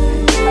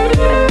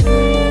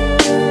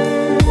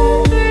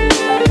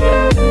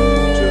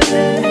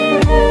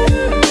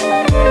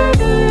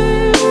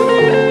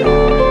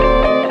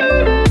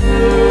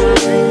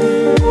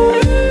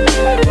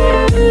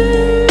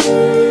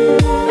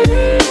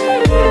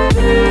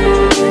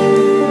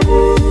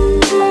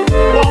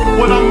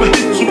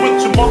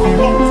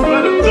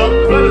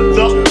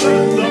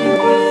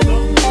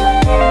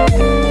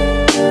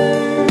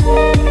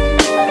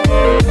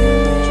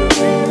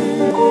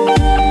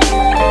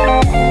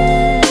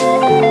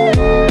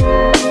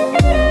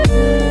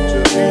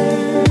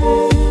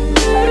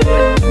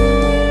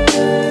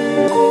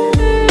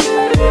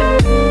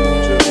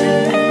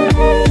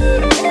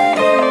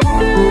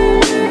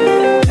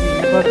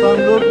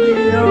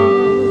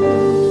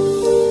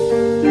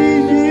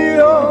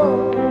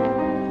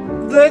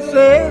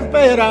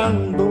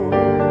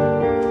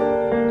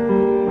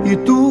 Y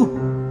tú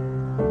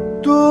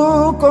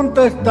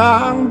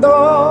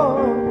contestando.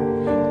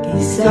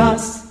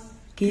 Quizás,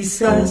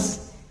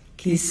 quizás,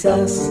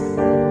 quizás,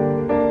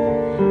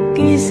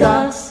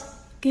 quizás,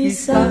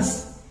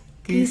 quizás,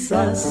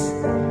 quizás,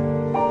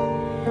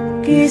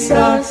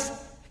 quizás,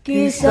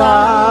 quizás,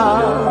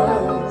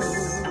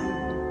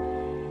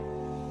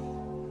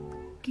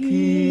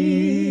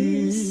 quizás.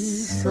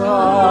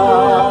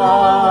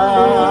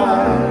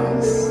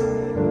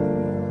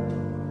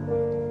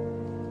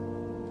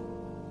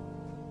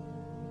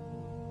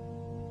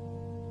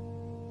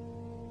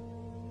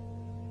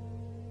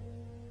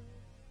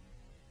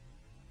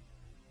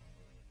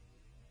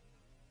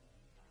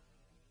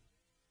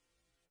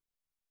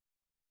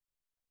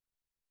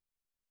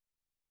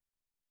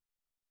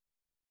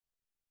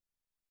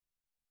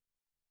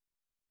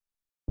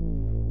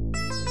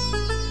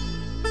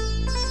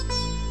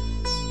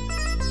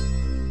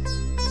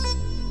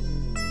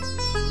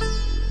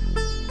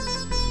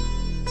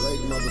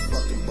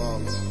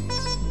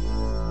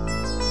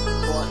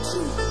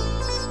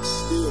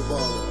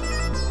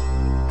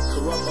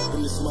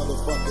 in this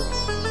motherfucker.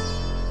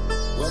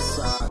 West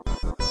side.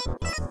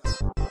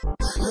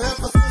 Now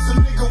ever since a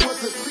nigga was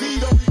a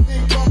seed, only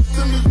thing brought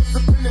to me was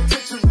the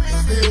penitentiary.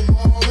 Still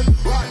ballin',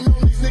 riding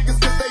on these niggas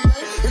cause they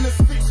lame. In a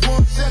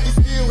 6-1 Chevy,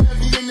 still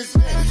heavy in this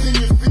neck. Can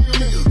you feel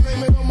me?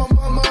 Blame it on my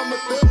mama, I'm a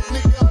thug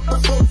nigga out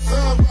before the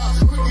sunrise.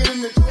 Quicker than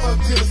the drug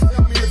dealers,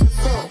 tell me if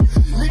it's on.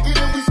 Nigga,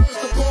 then we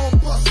first upon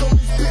bust on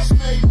these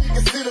bitch-made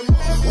niggas, hit 'em up.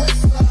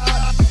 West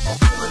side.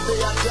 Till the day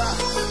I die,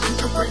 you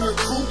can bring your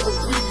crew, but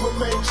we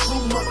remain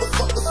true.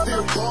 Motherfuckers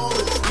still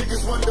ballin'.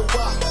 Niggas wonder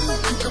why.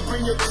 You can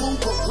bring your crew,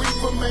 but we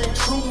remain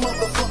true.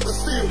 Motherfuckers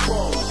still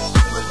ballin'.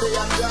 Till the day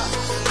I die,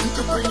 you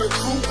can bring your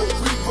crew, but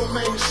we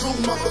remain true.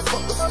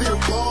 Motherfuckers still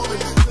ballin'.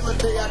 Till the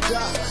day I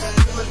die,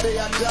 till the day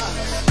I die,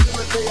 till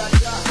the day I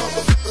die,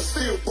 motherfuckers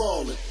still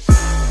ballin'.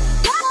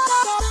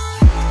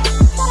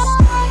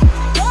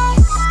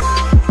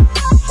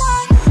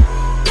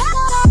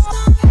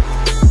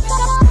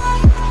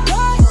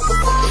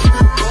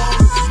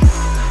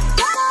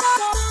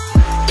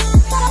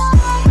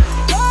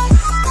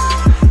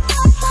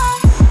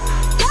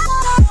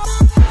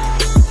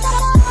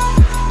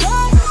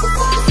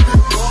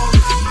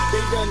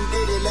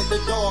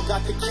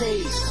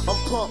 I'm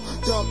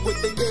pumped up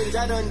with the gauge,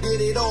 I done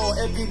did it all.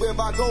 Everywhere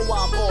I go,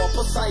 I ball.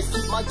 Precise,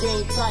 keep my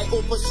game tight,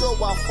 or for sure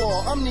I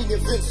fall. I'm the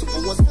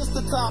invincible, and since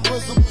the top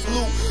principles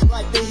loot,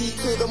 like the heat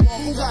to the mall,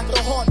 who got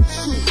the heart to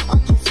shoot? I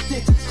get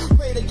stitches,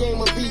 play the game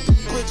of BP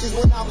britches.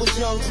 When I was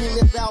young,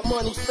 dreaming about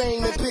money,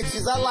 fame, and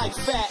bitches. I like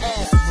fat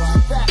asses,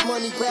 fat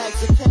money bags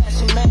of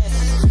cash and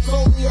masses.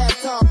 Slowly as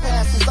time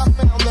passes, I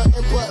found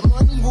nothing but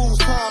money rules,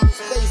 time and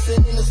space.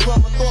 And in this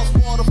run, my thoughts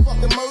for all the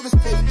fucking murders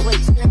take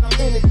place. And I'm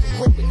in it to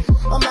win it.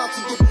 I'm out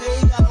to get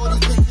paid, got all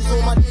these bitches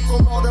on my dick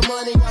from all the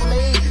money I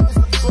made. It's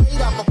a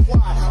trade I've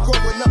acquired.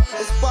 Growing up,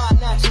 inspired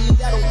naturally,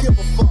 I don't give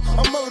a fuck.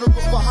 I'm murderer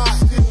for high,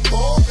 still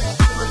ballin'.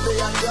 Till the day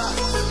I die,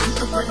 you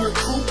can bring your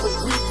crew, but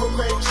we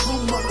remain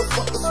true.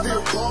 Motherfuckers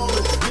still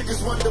ballin'.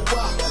 Niggas wonder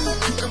why.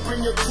 You can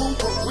bring your crew,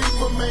 but we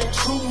remain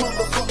true.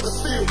 Motherfuckers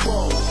still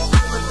ballin'.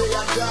 Till the day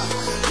I die,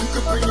 you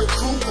can bring your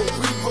crew, but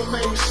we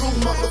remain true.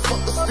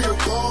 Motherfuckers still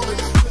ballin'.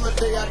 Till the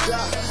day I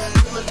die,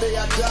 till the day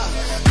I die,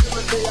 till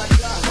the day I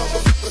die,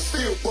 motherfuckers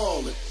still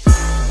ballin'.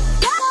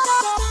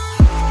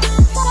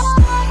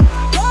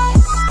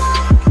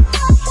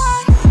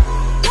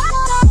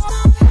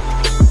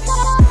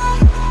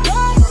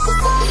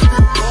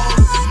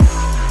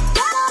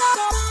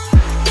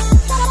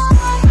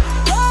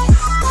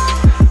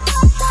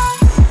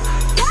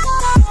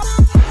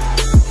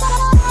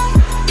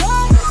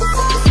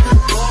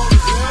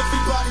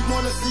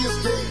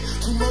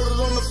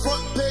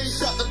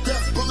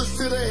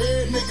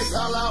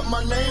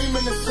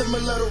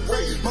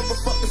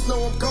 Motherfuckers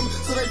know I'm coming,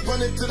 so they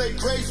run into their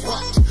graves.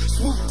 Watch,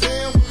 swoop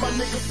down with my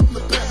nigga from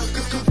the back.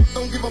 Cause Korea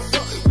don't give a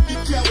fuck. We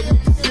coward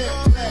niggas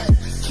down flat.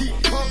 Keep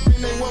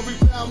pumping, ain't worry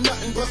about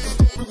nothing. But the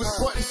story was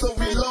frontin', so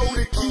we load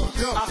and keep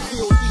dumping. I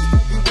feel heat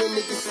everywhere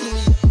niggas see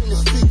me up in the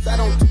streets. I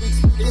don't tweak,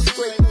 it's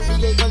straight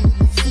 38 under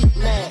the seat,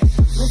 man.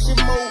 Mission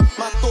mode,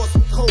 my thoughts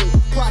were cold.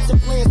 Plots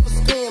and plans for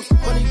scams,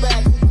 money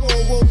bags and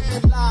gold, roll to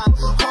collide.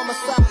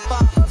 Homicide by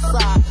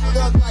side,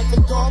 thug life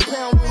and dog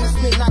pound on this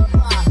midnight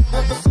ride.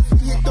 Ever since we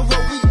hit the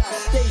road, we got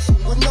station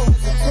with no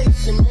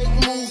hesitation. Make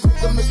moves,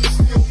 nigga, Mr.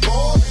 Still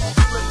ballin'.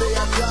 Till the day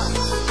I die,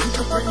 you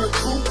can bring your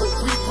crew, but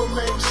we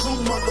remain true.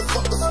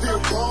 Motherfuckers still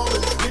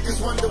ballin'. Niggas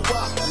wonder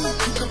why.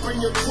 You can bring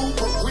your crew,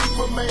 but we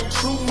remain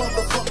true.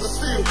 Motherfuckers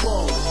still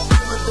ballin'.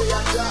 Till the day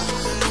I die,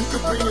 you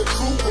can bring your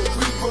crew, but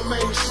we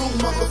remain true.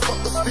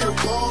 Motherfuckers still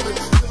ballin'.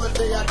 Till the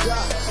day I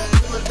die,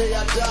 till the day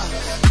I die,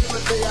 till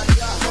the day I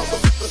die,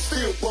 motherfuckers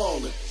still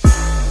ballin'.